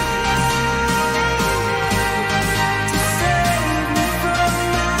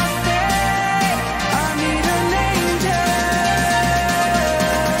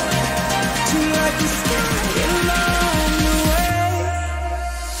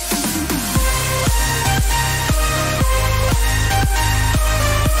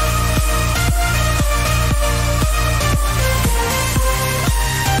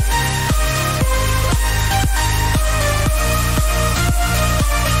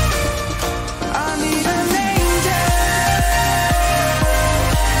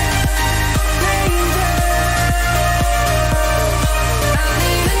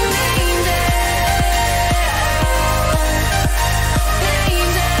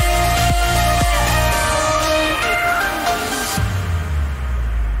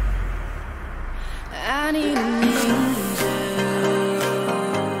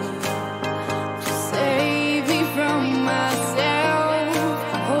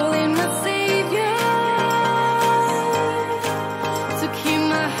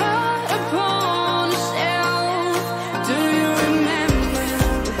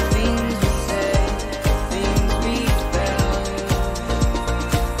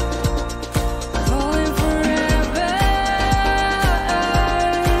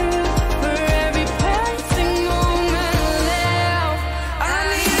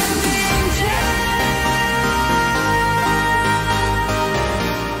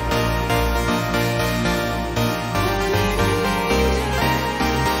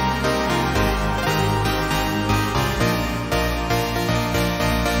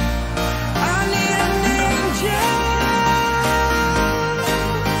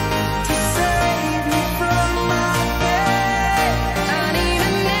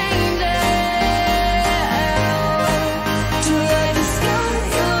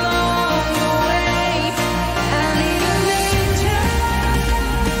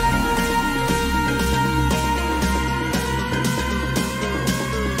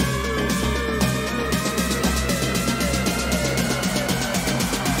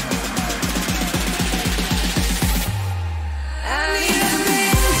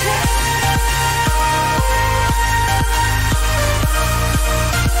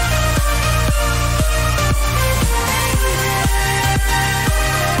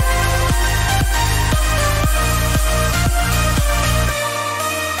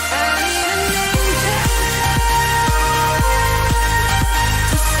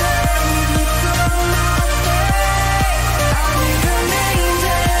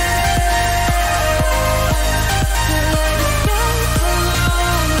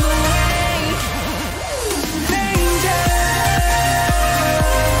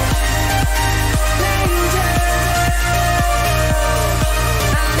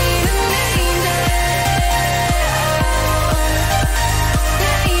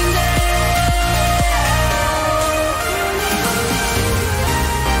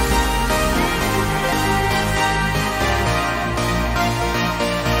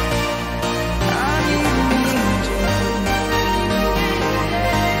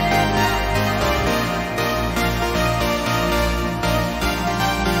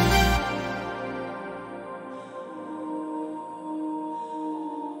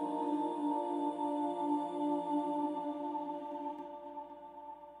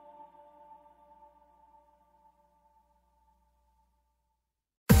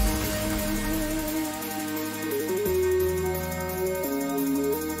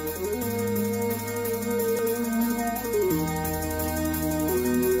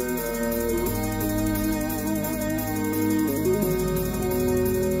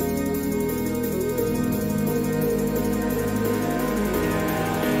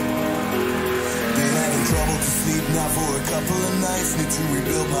trouble to sleep now for a couple of nights. Need to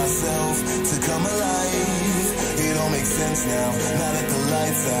rebuild myself to come alive. It all makes sense now that the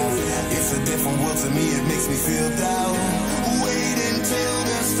lights out. It's a different world to me, it makes me feel down. Wait until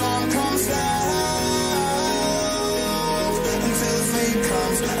the storm comes out, until sleep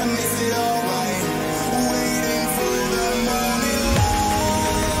comes and makes it alright. Waiting for the morning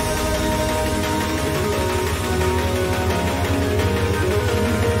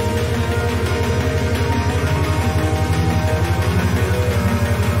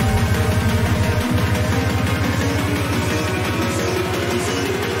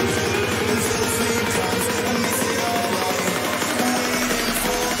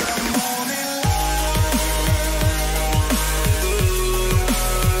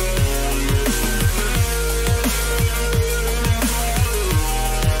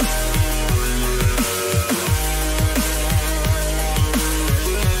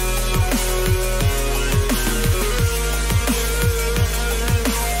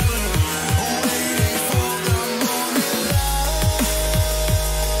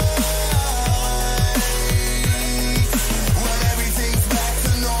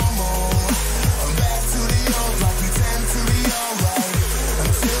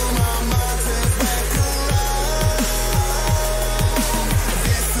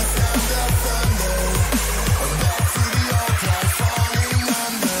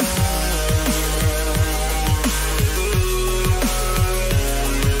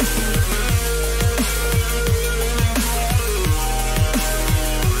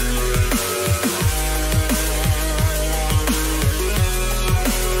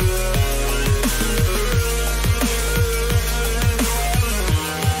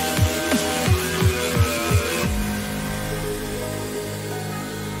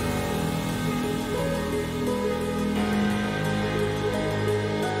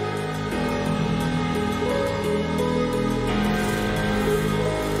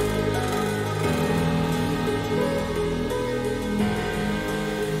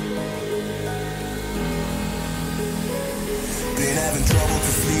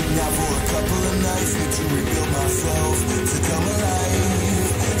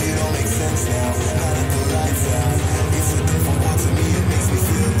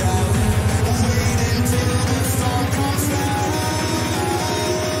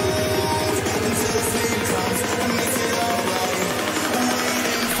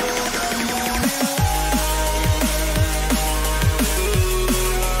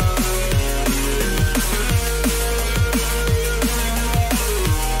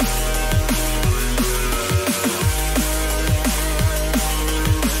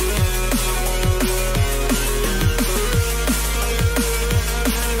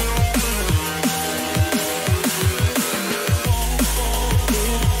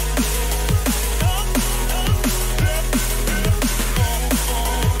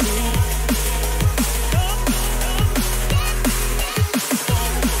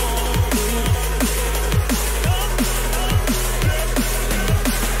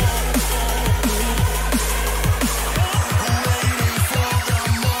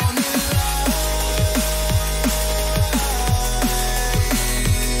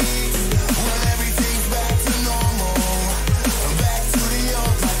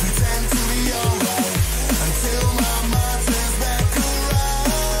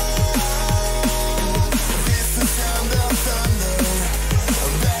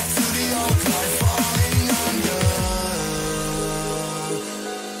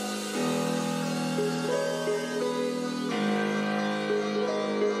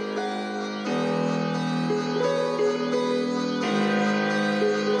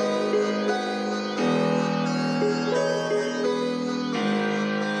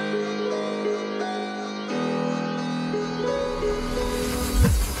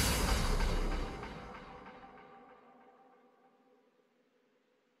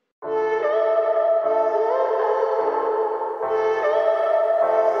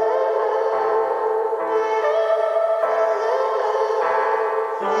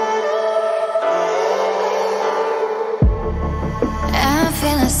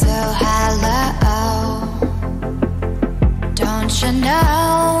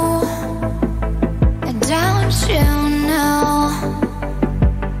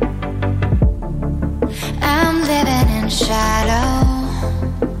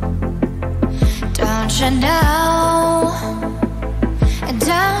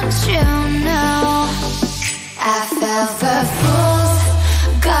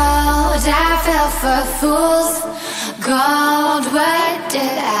for fool's gold. What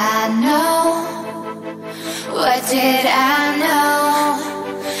did I know? What did I know?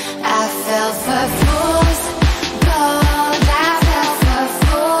 I fell for fools.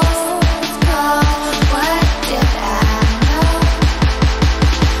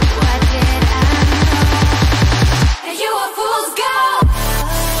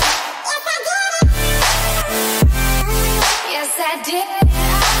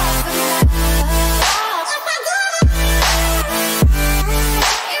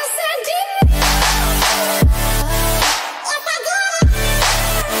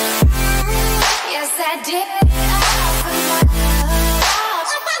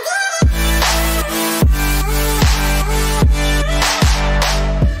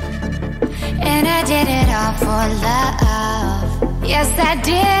 for love. Yes, I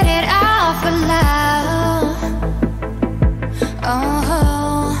did it all for love.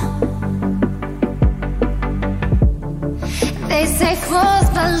 Oh, they say fools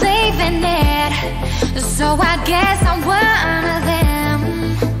believe in it, so I guess I'm one of them.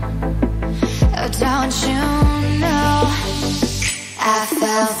 Oh, don't you know I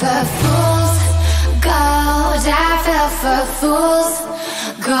fell for fools gold, I fell for fools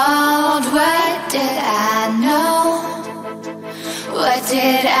gold. What did I know? What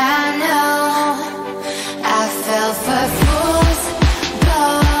did I know? I fell for fools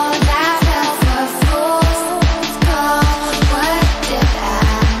gold, I fell for fools gold. What did I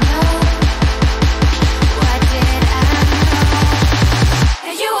know? What did I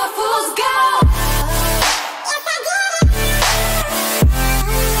know? You were fools gold.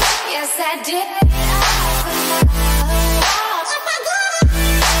 Yes, I did.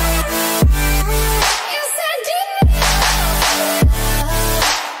 Yes, I did.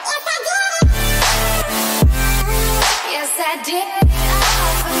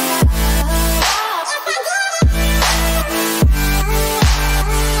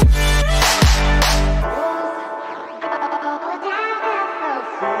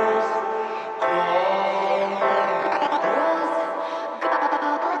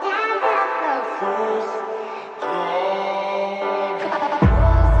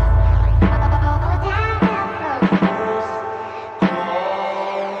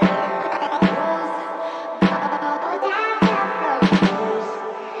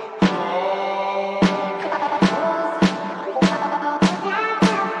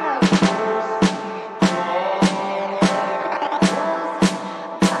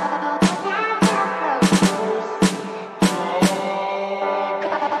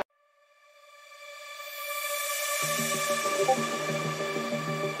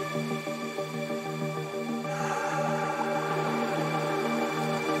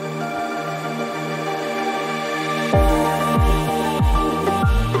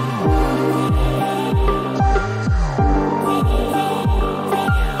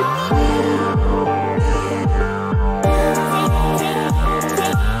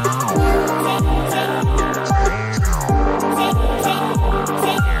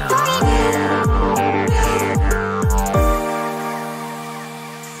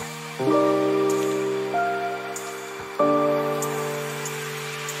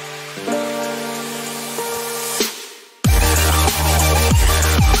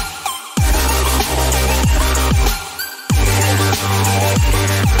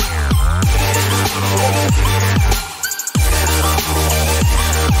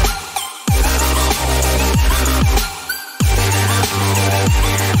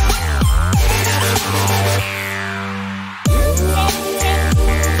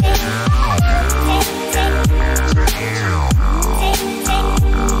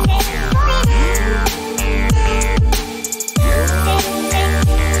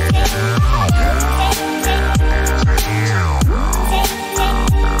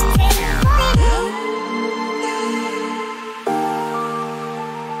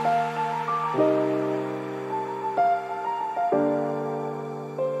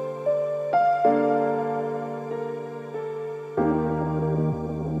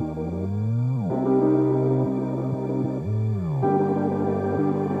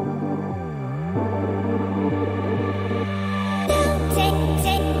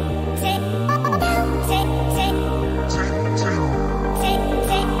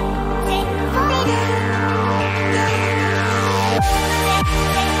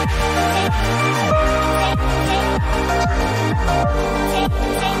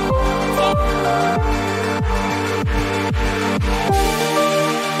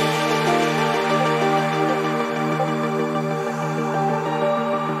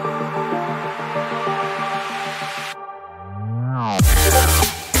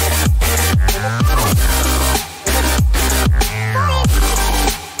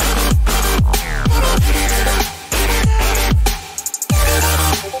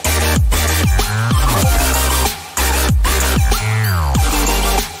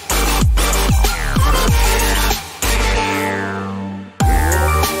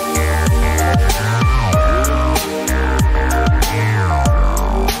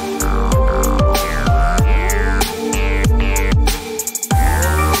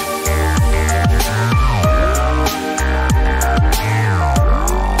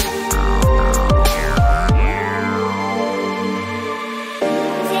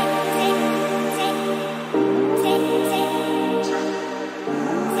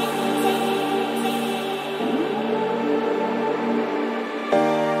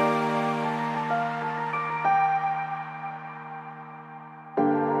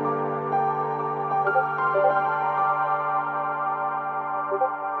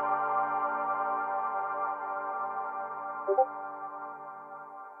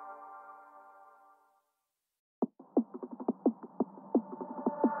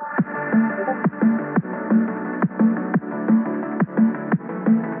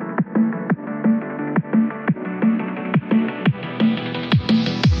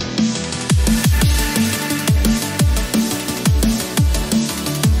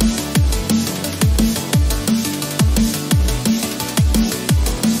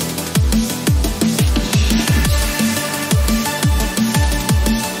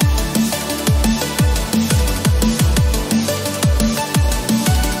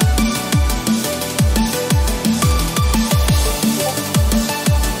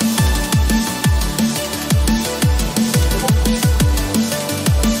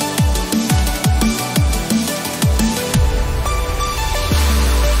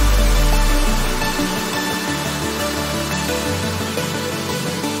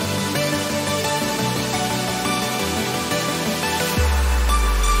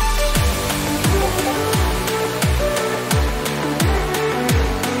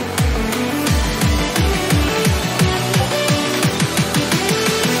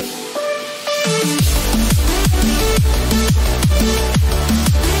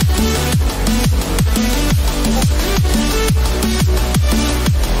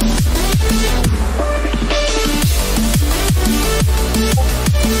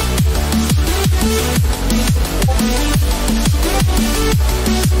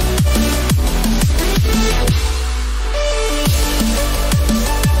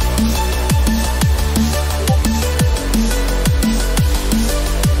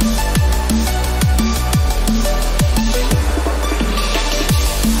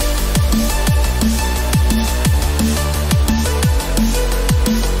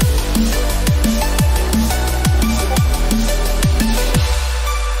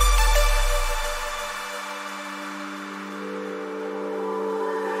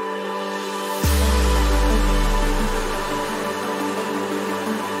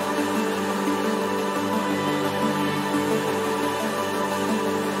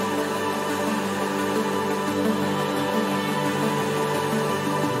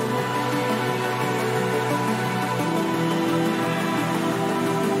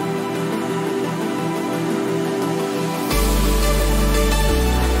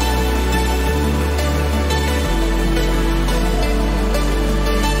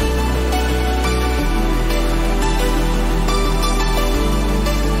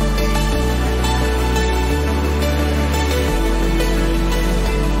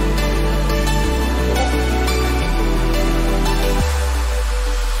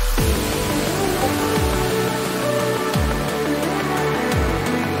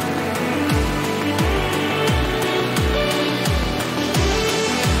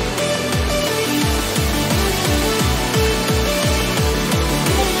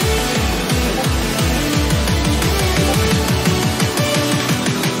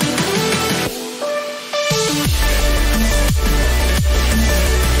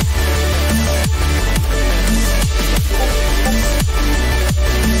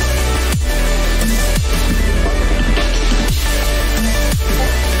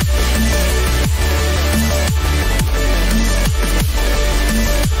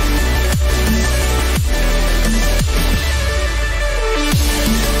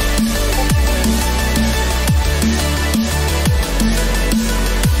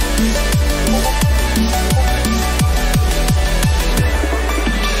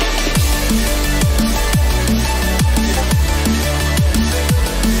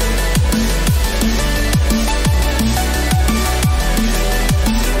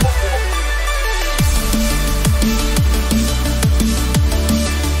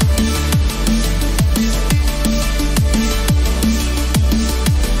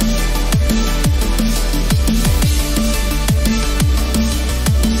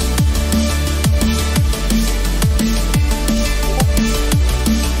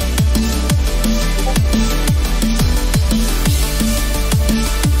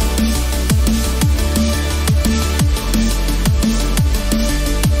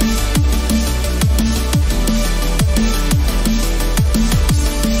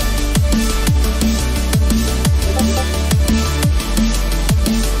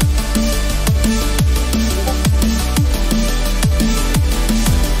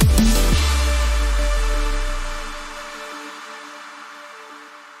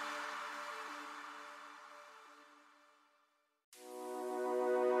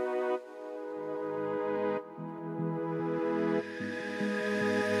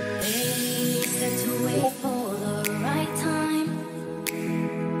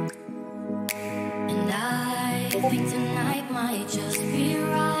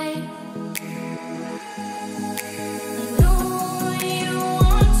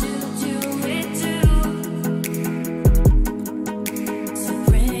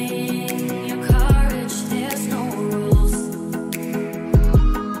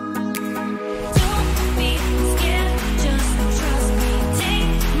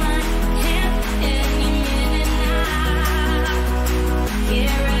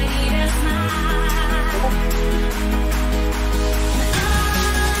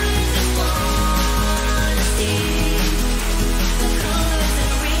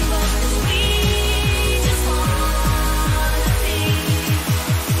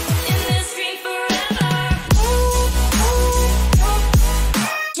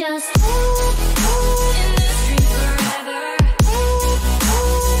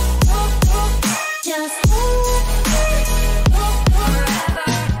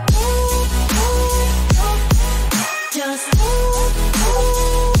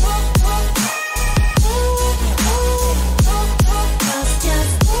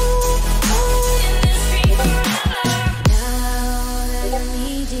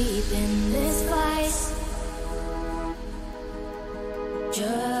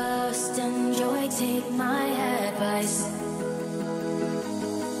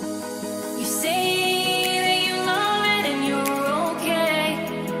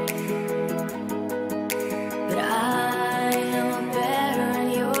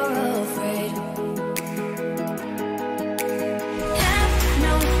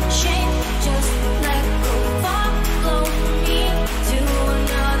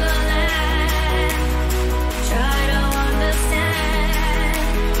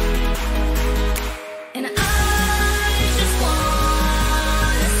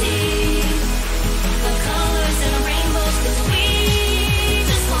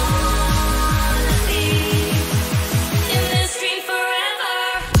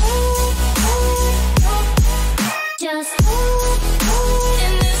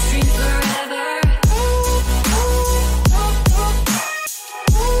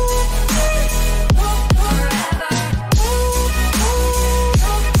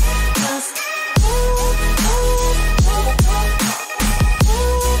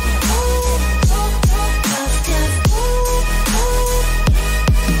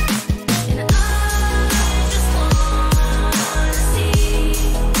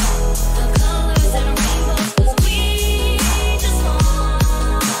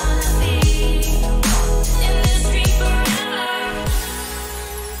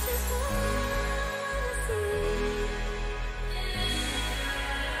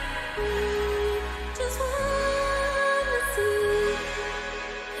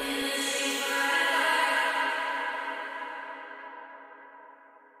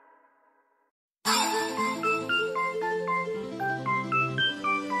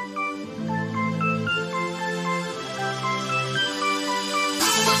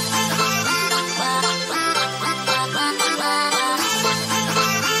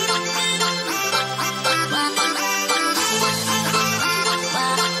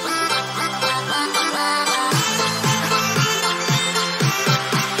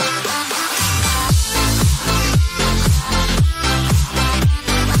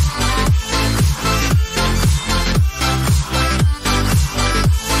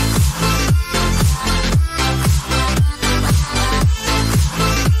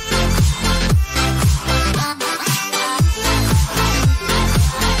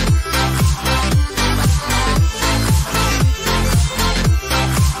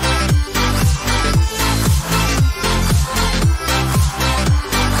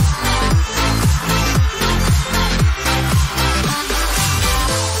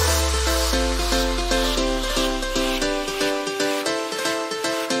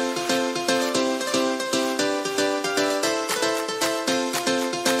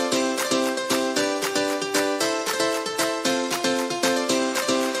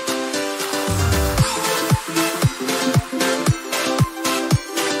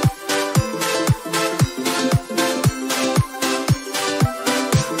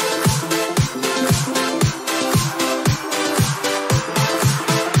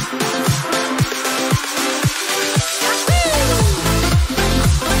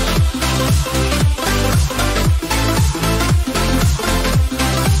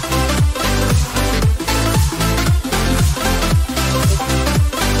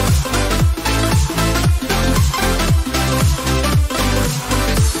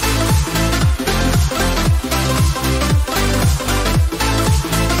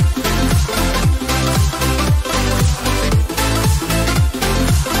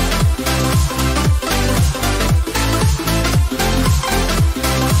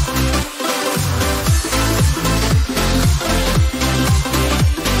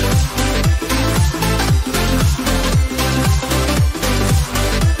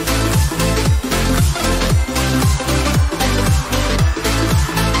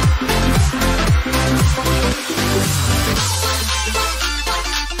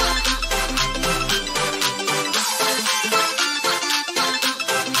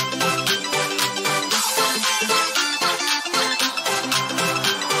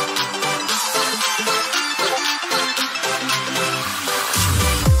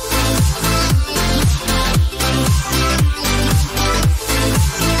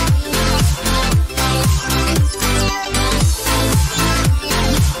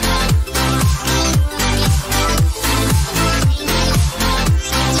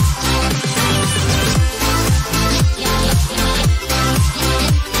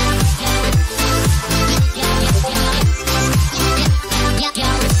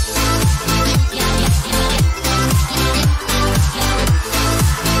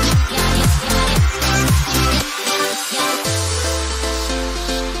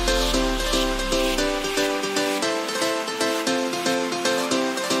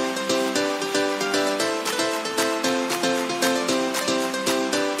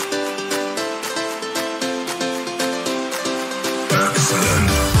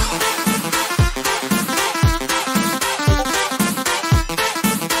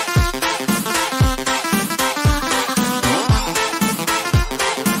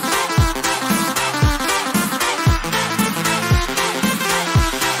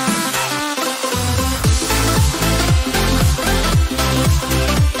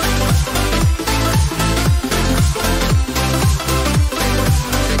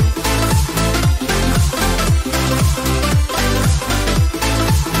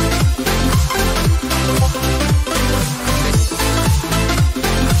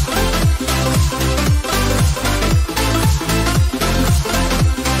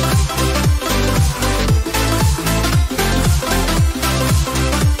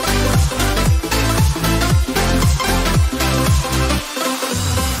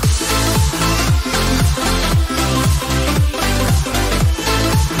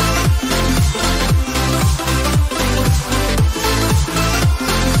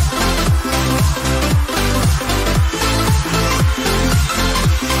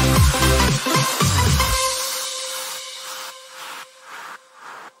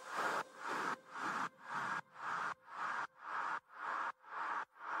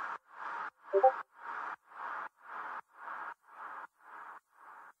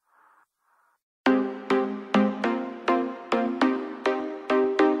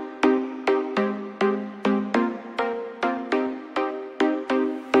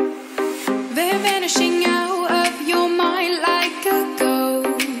 vanishing out of your mind like a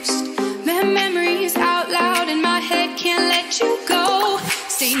ghost. The memories out loud in my head can't let you go.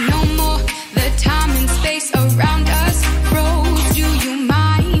 Say no more, the time and space around us froze. Do you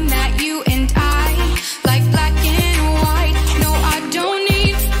mind that you and I like black and white? No, I don't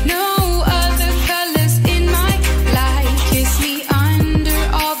need no other colors in my life. Kiss me under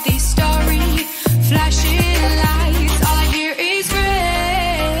all these starry flashing lights. All I hear is gray.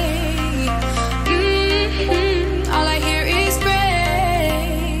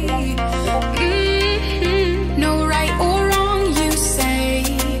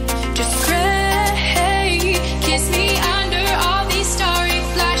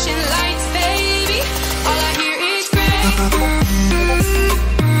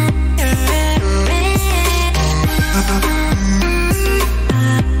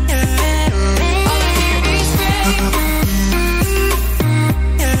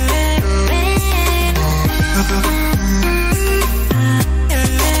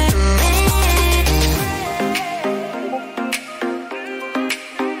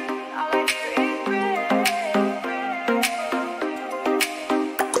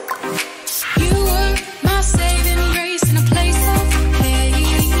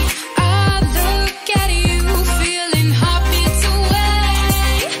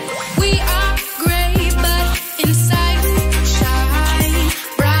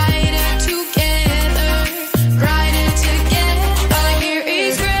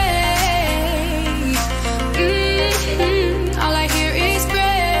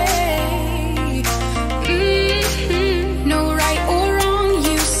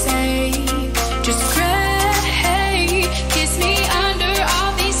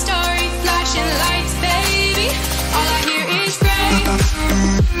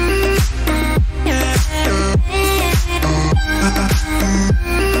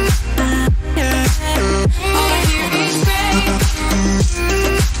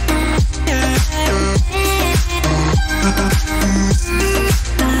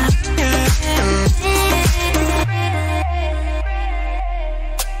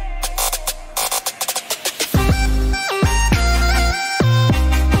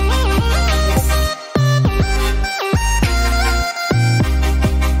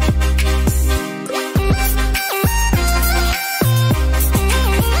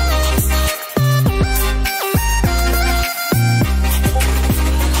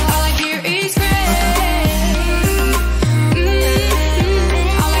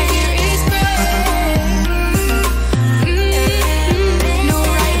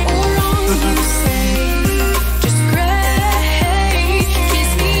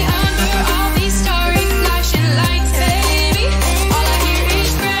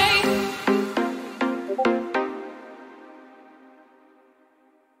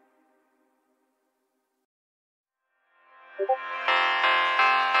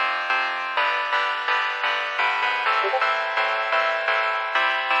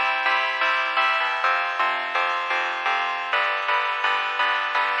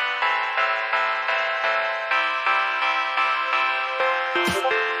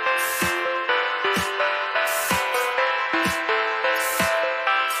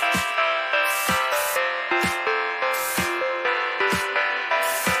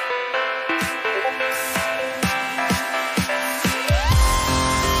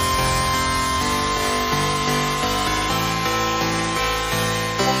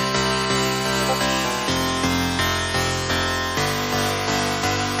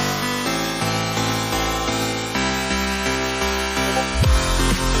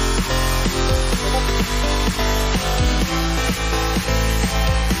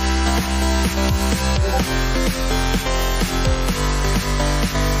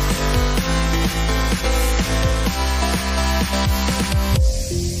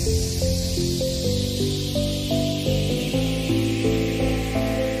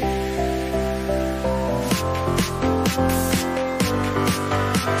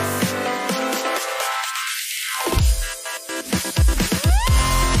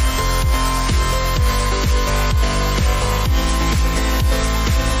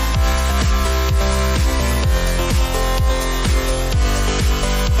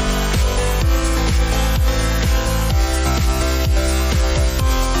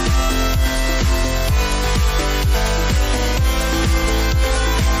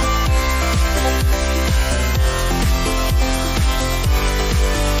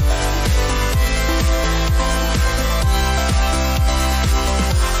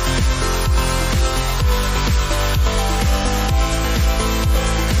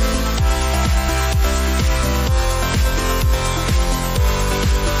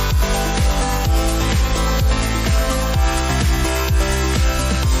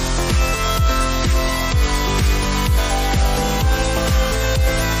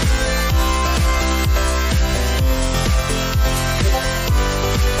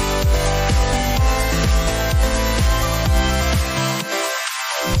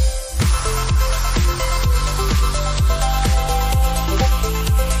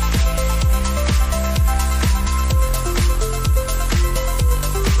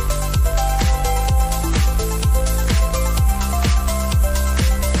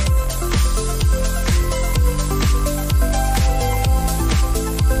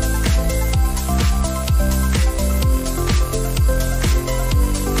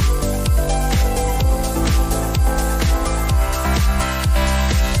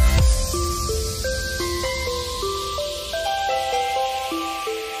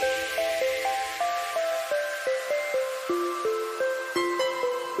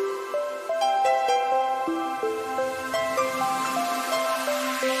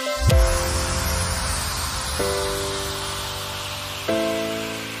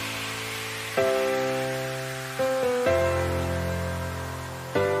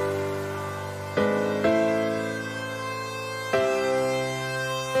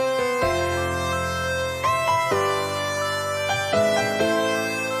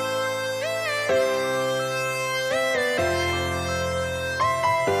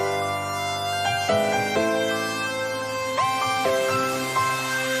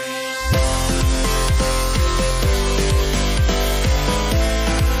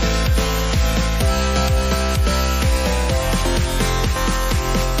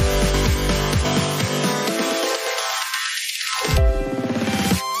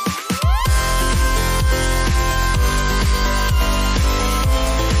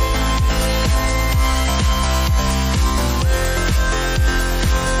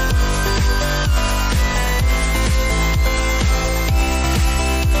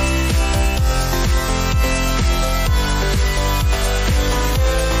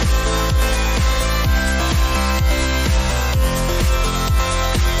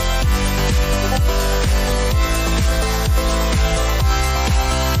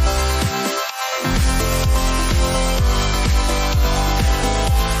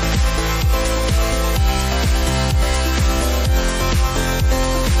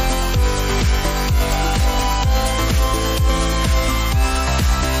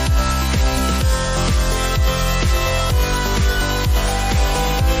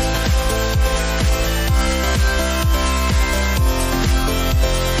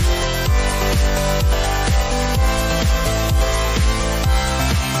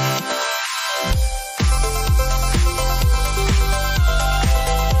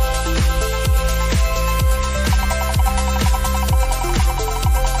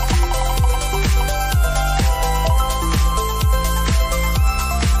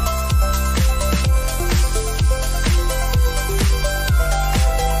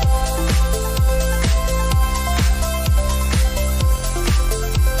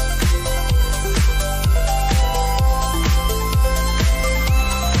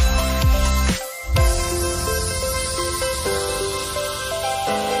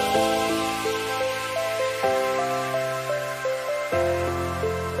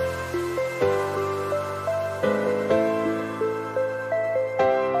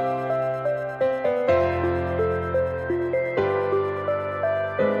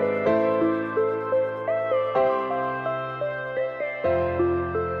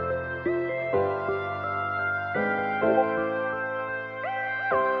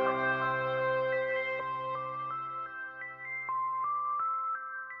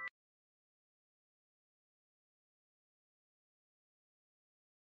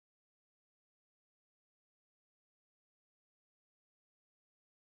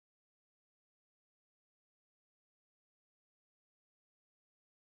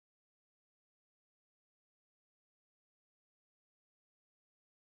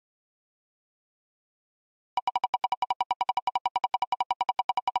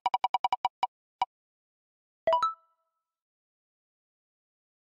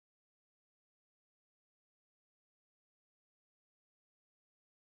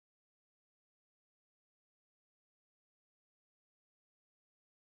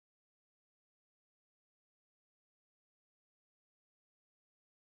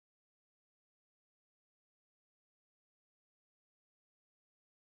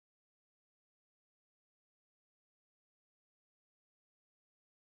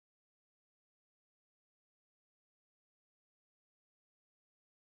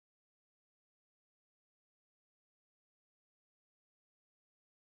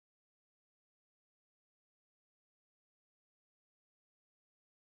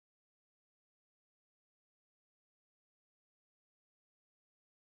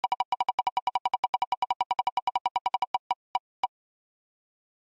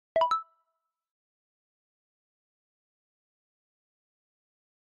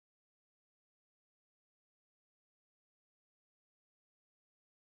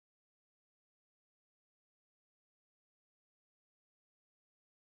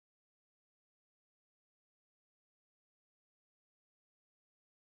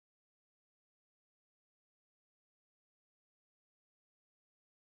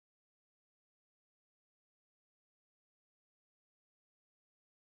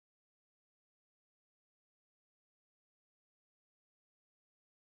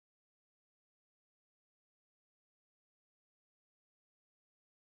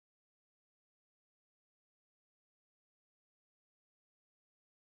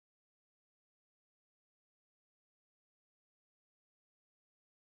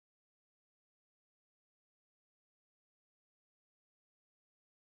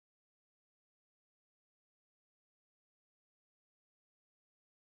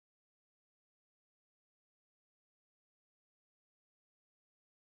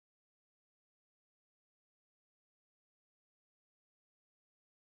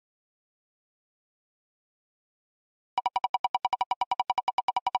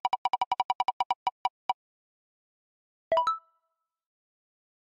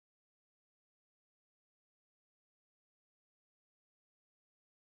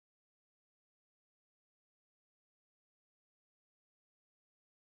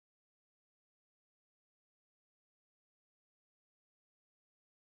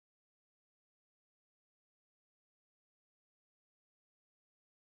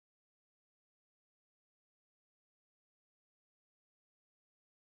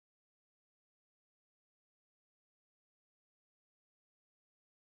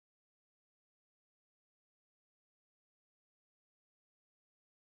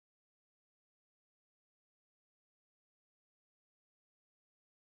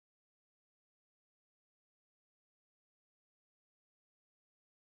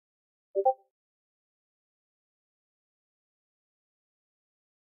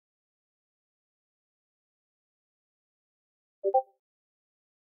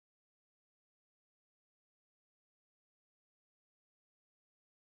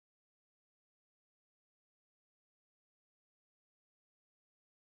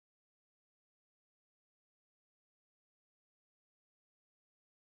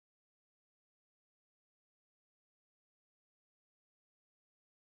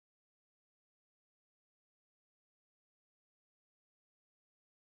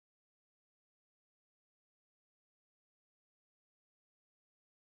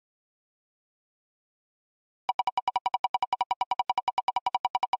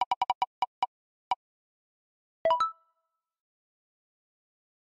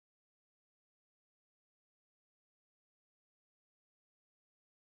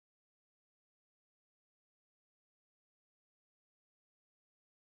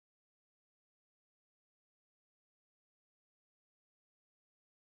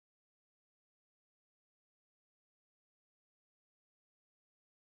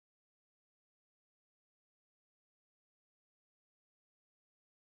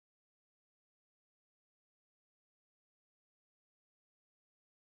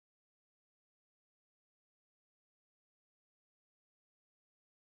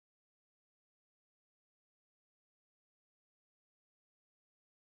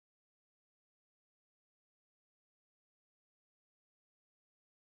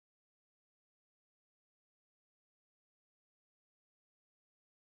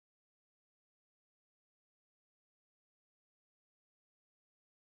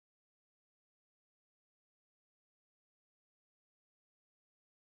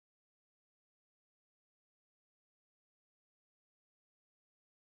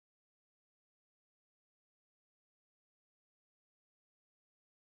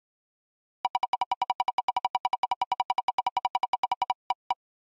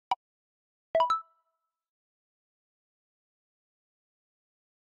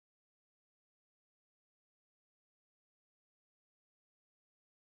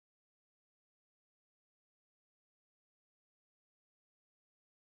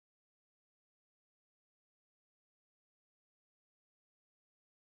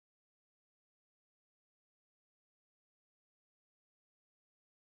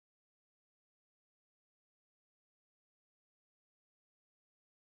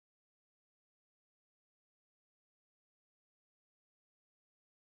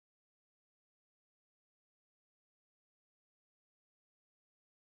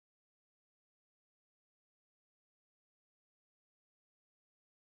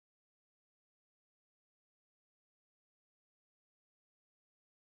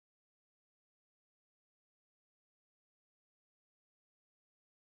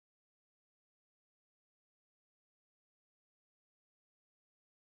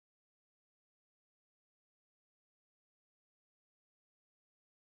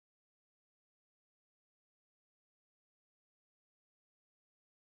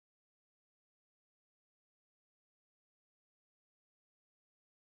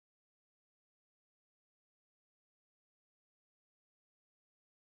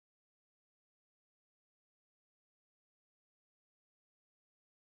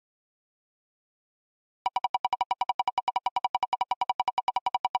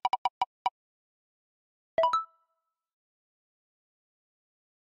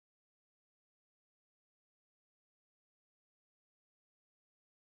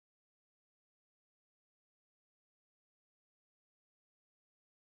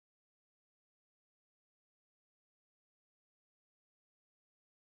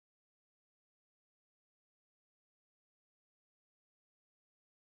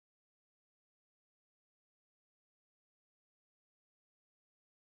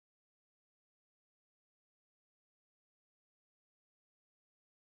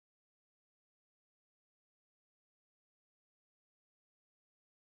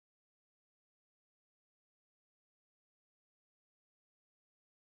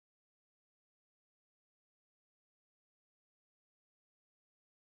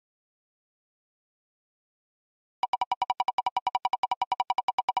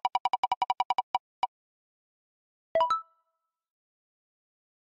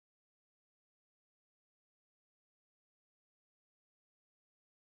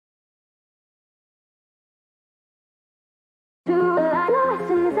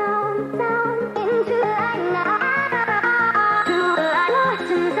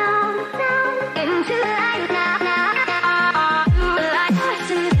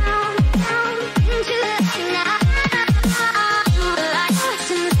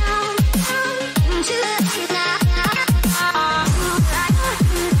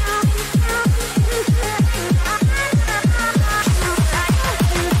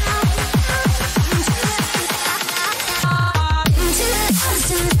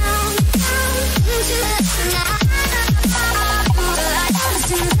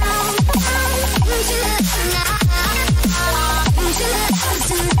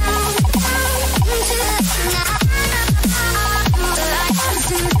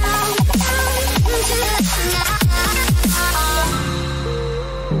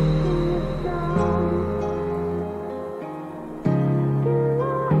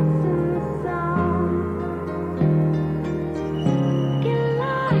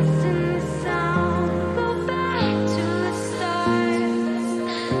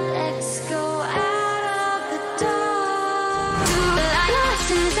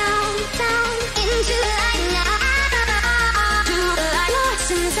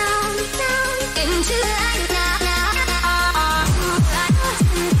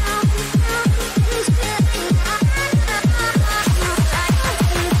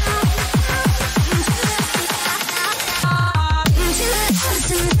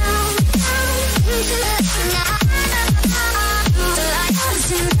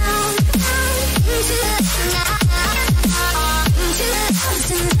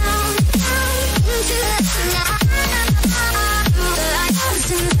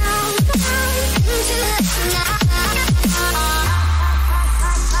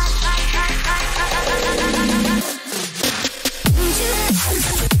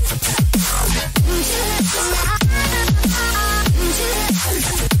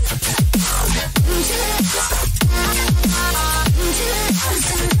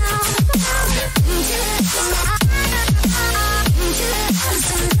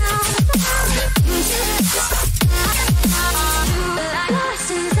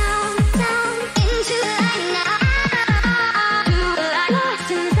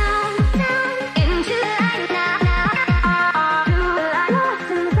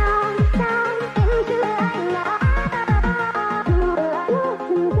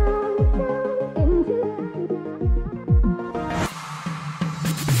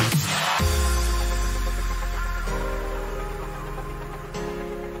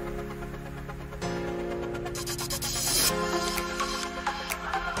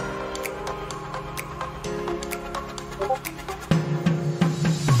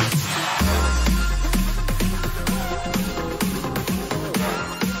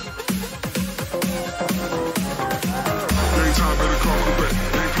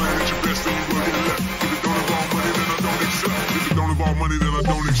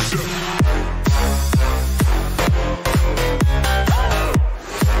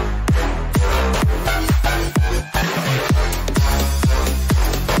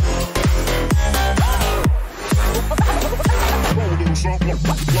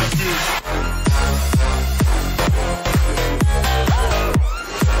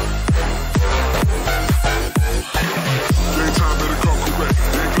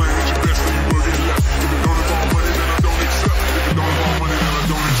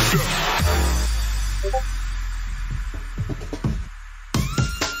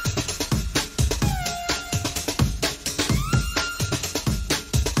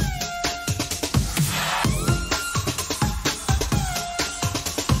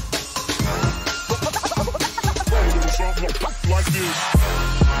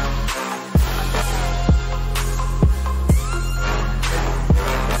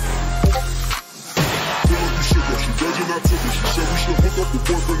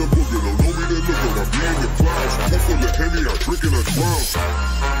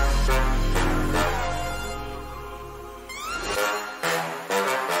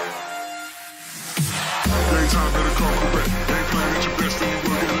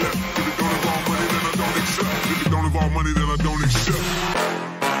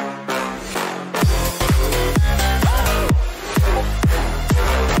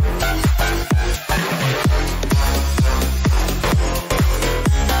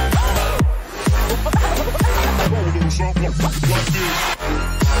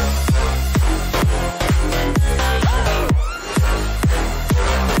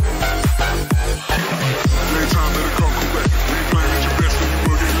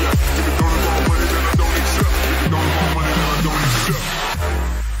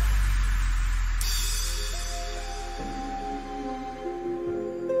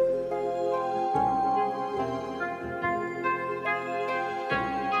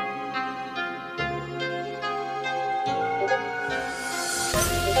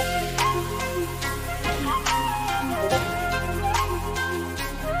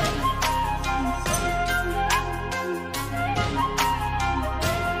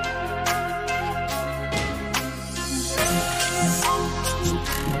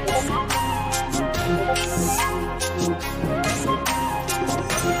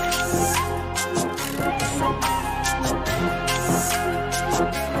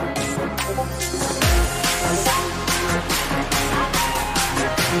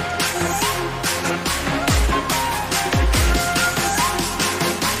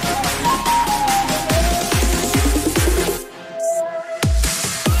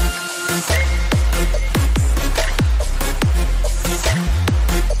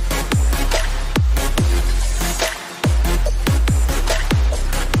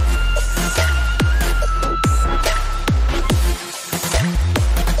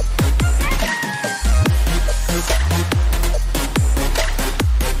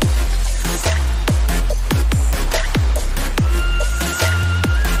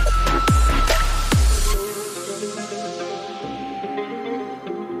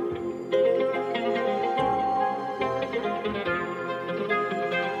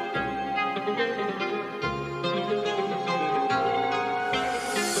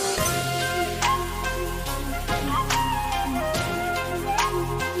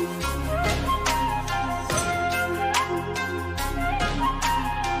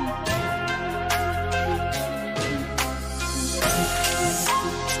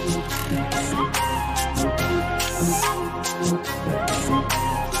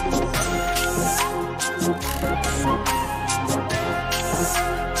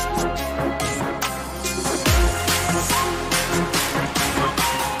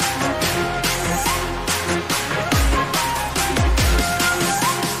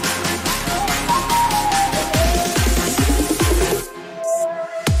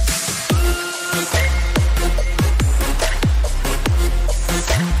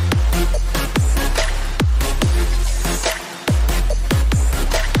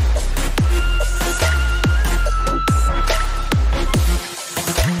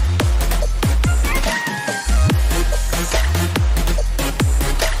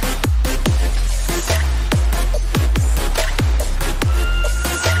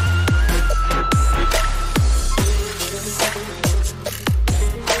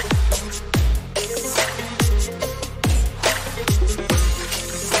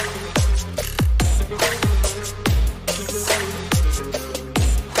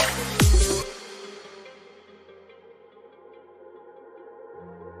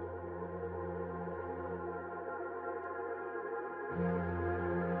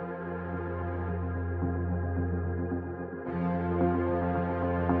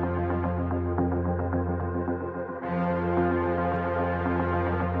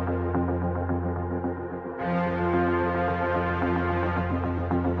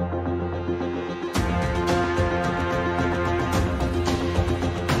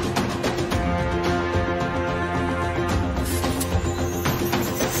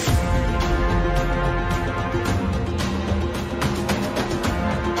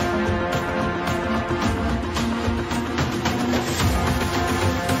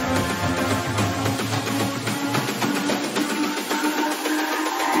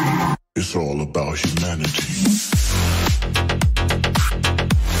 It's all about humanity.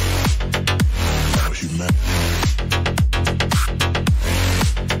 About humanity.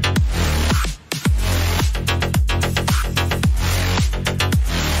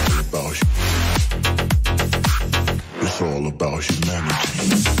 It's all about humanity.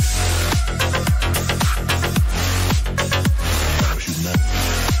 About humanity.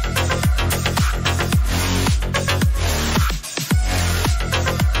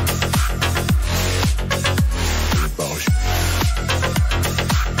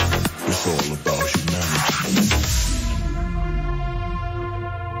 It's all about humanity.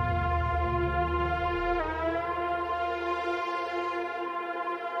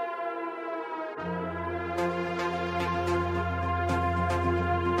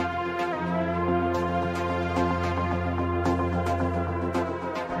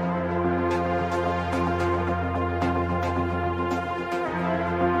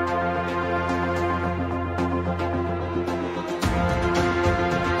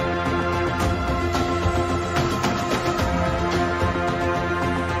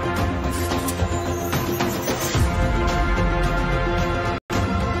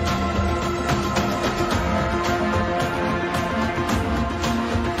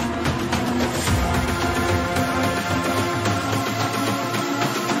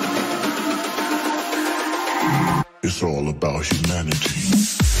 It's all about humanity.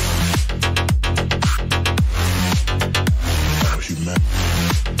 About humanity.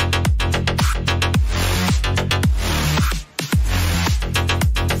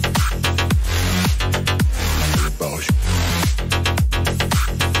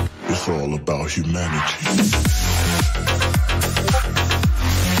 It's all about humanity.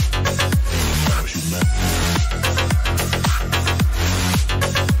 About humanity.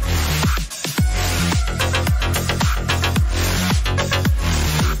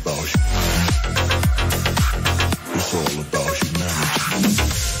 It's all about humanity.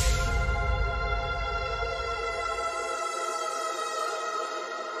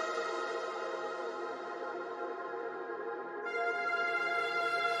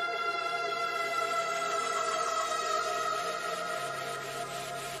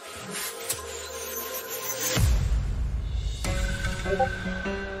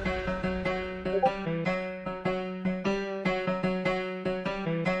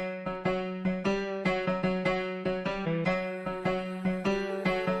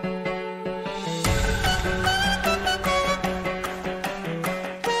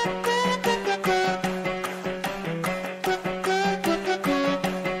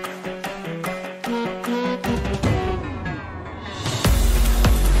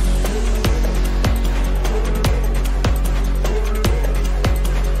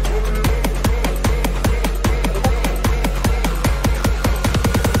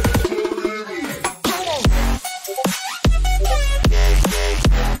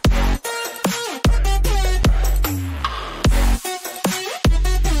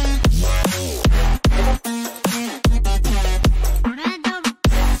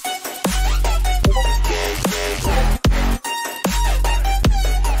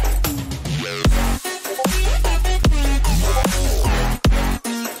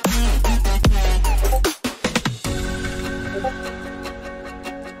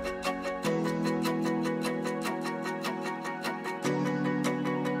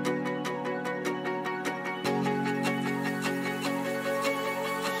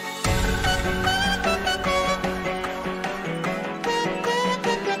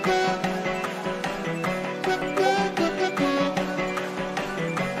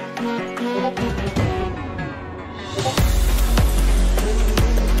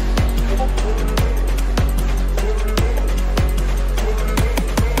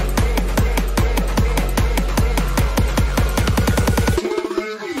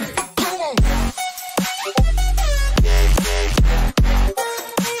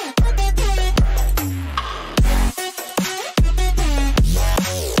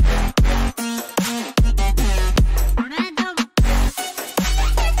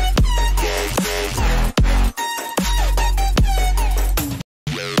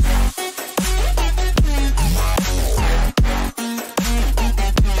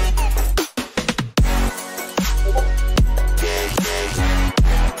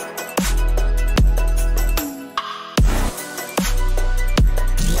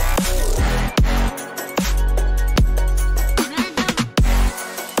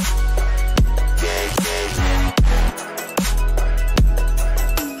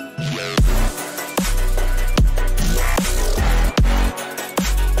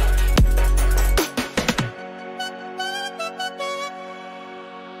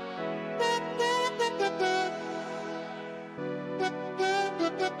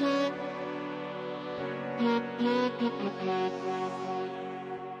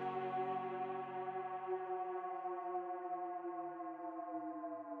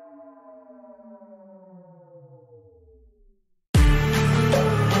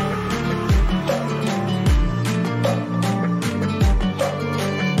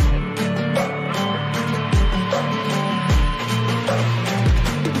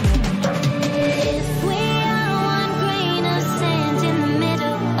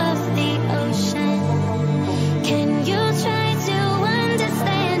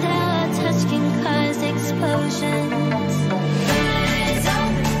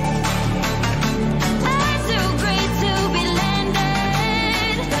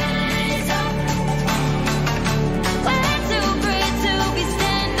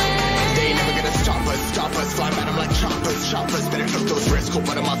 choppers, better cook those risks. Cold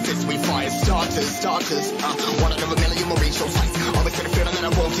blood in my fists, we fire starters. One out of a million will reach those heights. Always get a feeling that I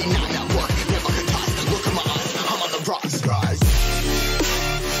won't deny that work. Never could toss. Look in my eyes, I'm on the rocks, guys.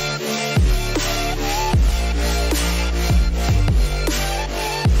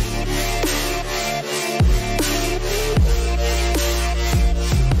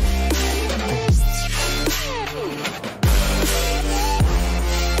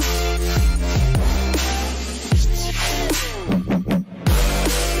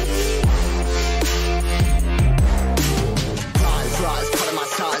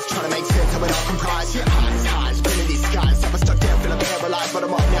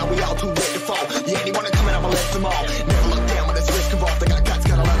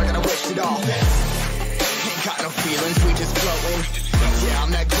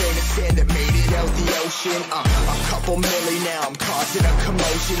 A couple milli now, I'm causing a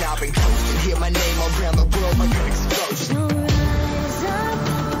commotion. I've been coasting, hear my name around the world like an explosion. Rise up,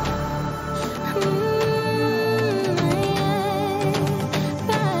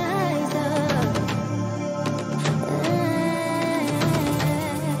 rise up.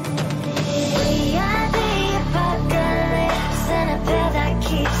 We are the apocalypse, and a path that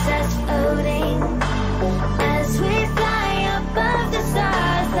keeps us floating. As we fly above the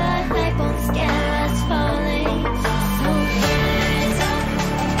stars, the night won't scare us falling. So rise up.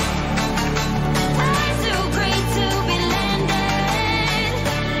 We're too great to be landed.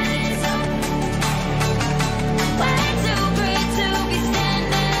 Rise up. We're too great to be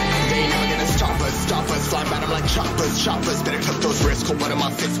standing. They never gonna stop us, fly by them like choppers, better cook those risks. Cold blood in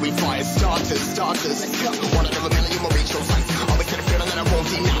my fists, we fire starters. One out of a million will reach those heights. Always get a feeling that I won't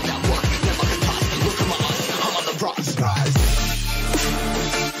deny that work. Never could toss. Look in my eyes, I'm on the rocks, guys.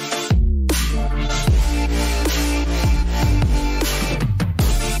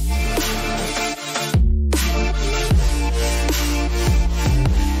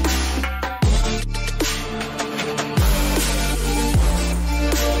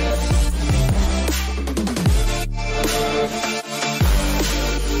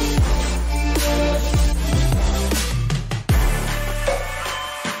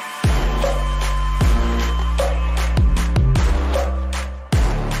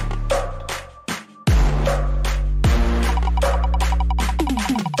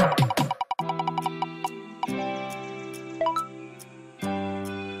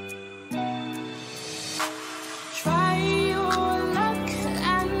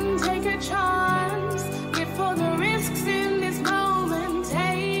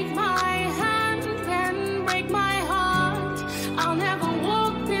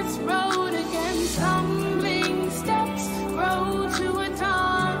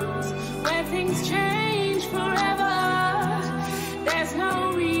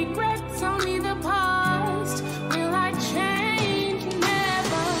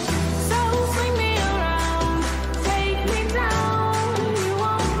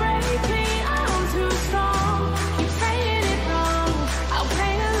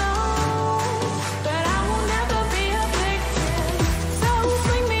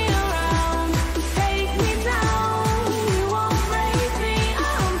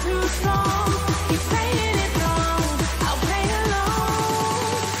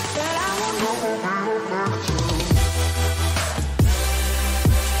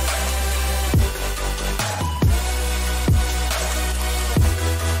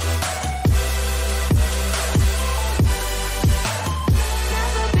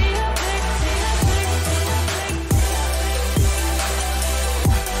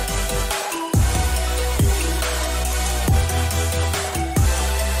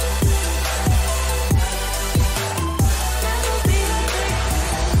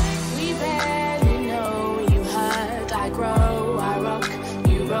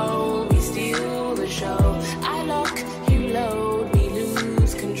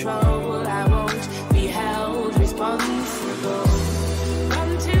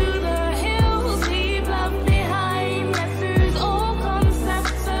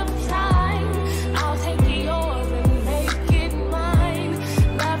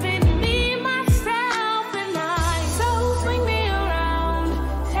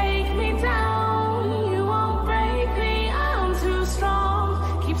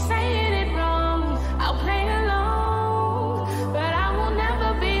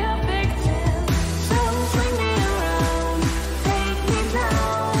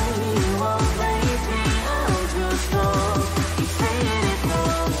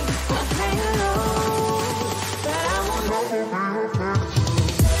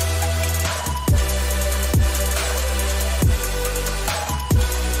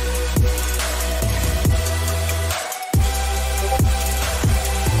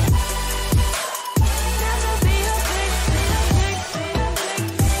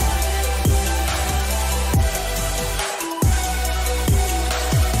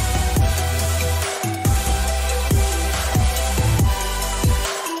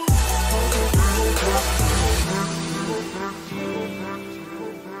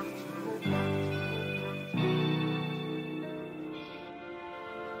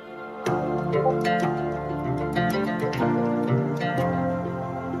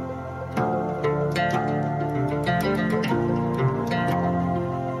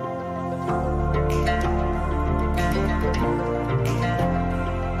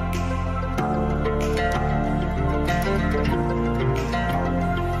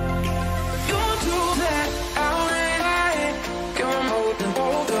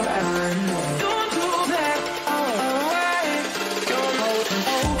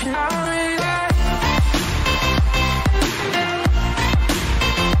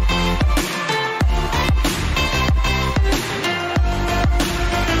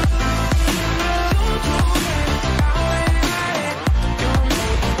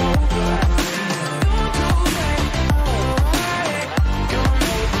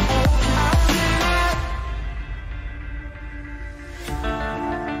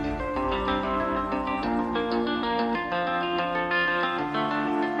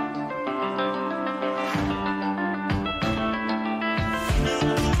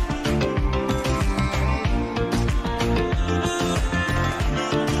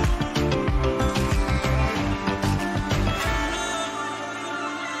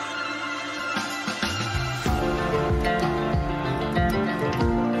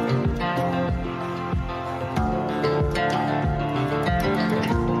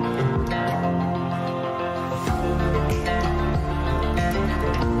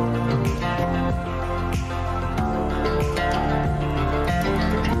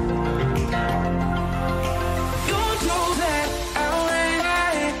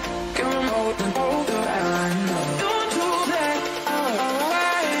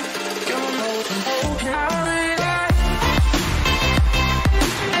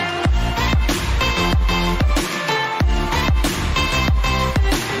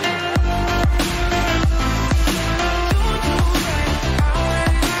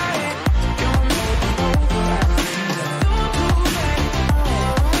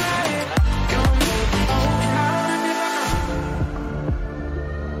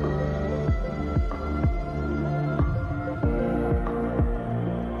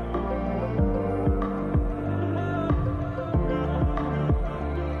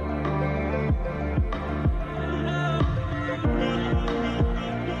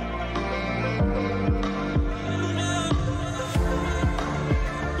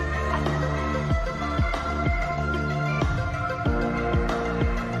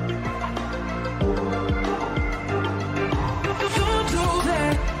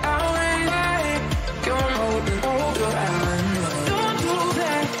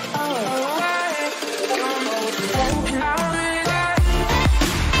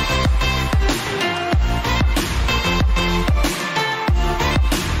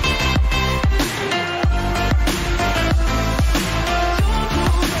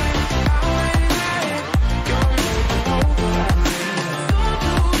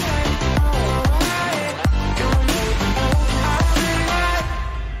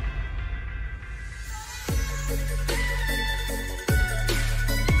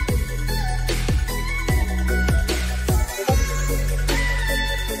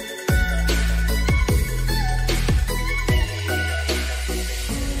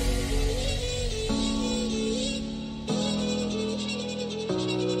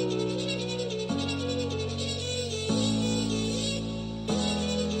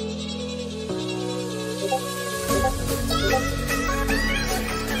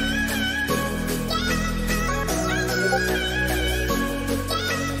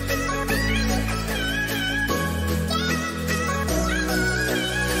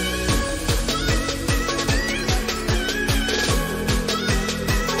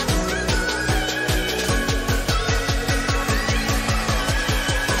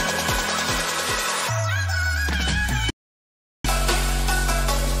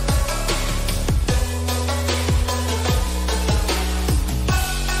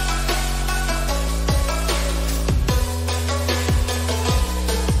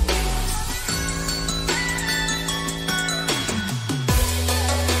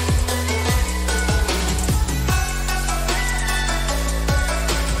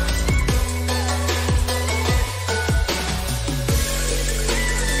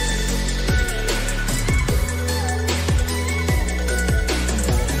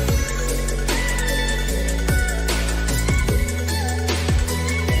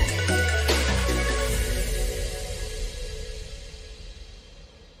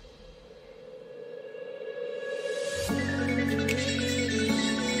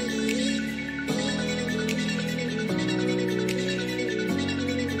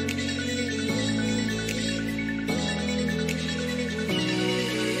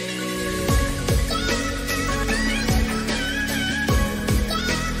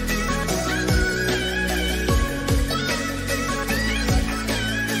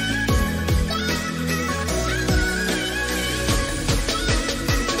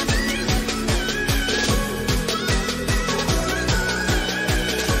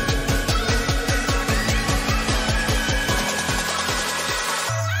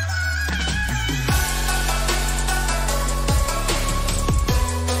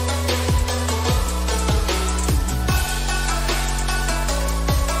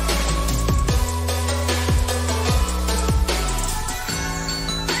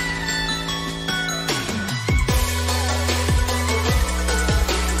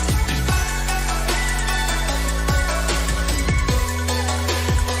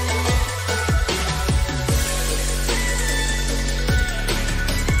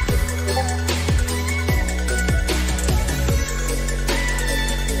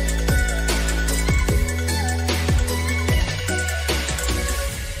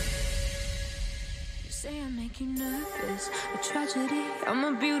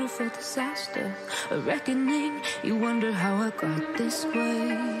 reckoning. You wonder how I got this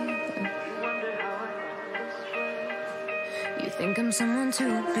way. You think I'm someone to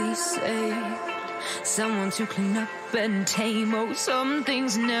be saved, someone to clean up and tame. Oh, some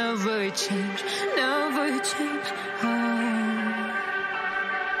things never change, never change. Oh,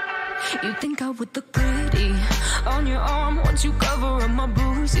 you think I would look pretty on your arm once you cover up my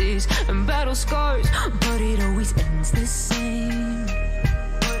bruises and battle scars, but it always ends the same.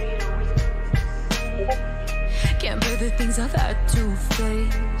 Can't bear the things I've had to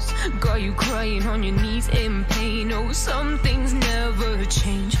face, got you crying on your knees in pain. Oh, some things never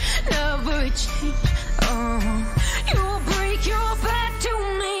change, never change. Oh, you'll break your back to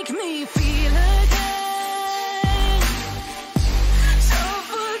make me feel again,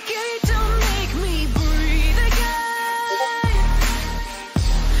 suffocate to make me breathe again,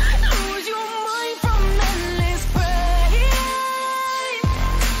 lose your mind from endless pain.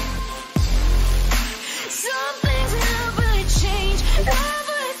 Some things never change,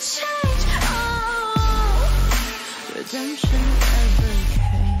 never change. Oh, redemption never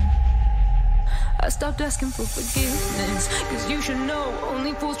came. I stopped asking for forgiveness, cause you should know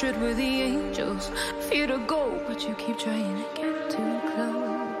only fools tread where the angels fear to go, but you keep trying to get too close.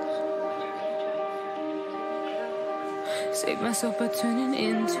 Save myself by turning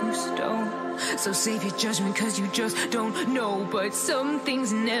into stone, so save your judgment cause you just don't know. But some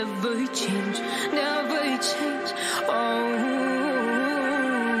things never change, never change. Oh,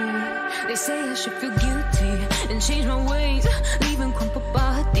 they say I should feel guilty and change my ways, leaving crumpled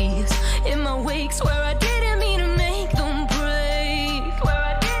bodies in my wake. Swear I didn't mean to make them break, swear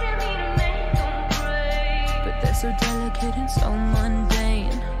I didn't mean to make them break. But they're so delicate and so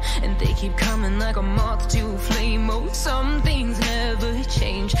mundane, and they keep coming like a moth to flame. Oh, some things never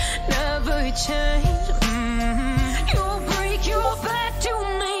change, never change. You'll break your back to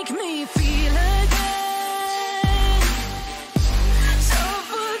make me feel again,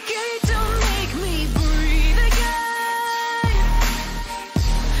 suffocate to make me breathe again,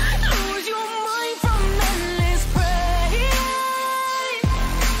 lose your mind from endless pain.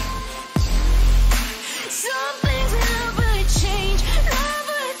 Some things never change,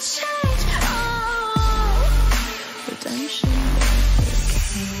 never change. Oh, redemption never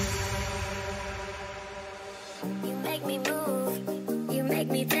came. You make me move, you make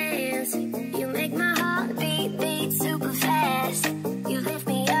me dance, you make my heart beat super fast. You lift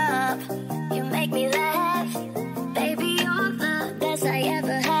me up, you make me laugh. Baby, you're the best I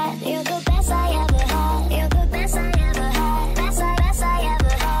ever had. You're the best I ever had. You're the best I ever had. Best I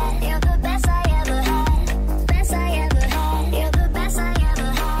ever had. You're the best I ever had. Best I ever had. You're the best I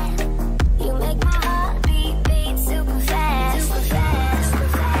ever had. You make my heart beat super fast. Super fast. Super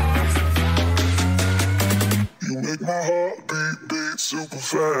fast. You make my heart beat super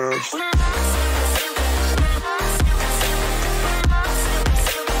fast.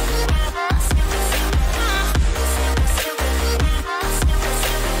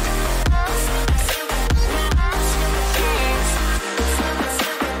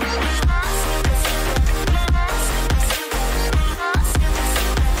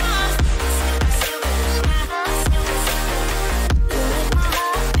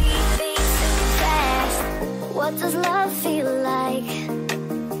 What does love feel like?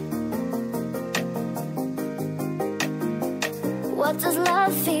 What does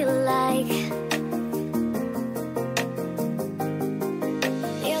love feel like?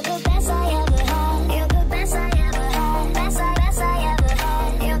 You're the best I ever had. You're the best I ever had. Best I ever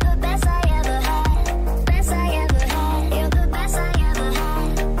had. You're the best I ever had. Best I ever had. You're the best I ever had.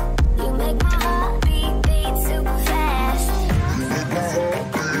 You make my heart beat super fast. You make my heart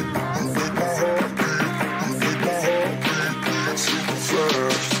beat, you make my heart beat, you make my heart beat super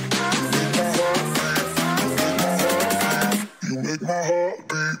fast. You make my heart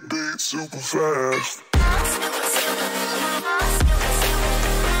beat super fast.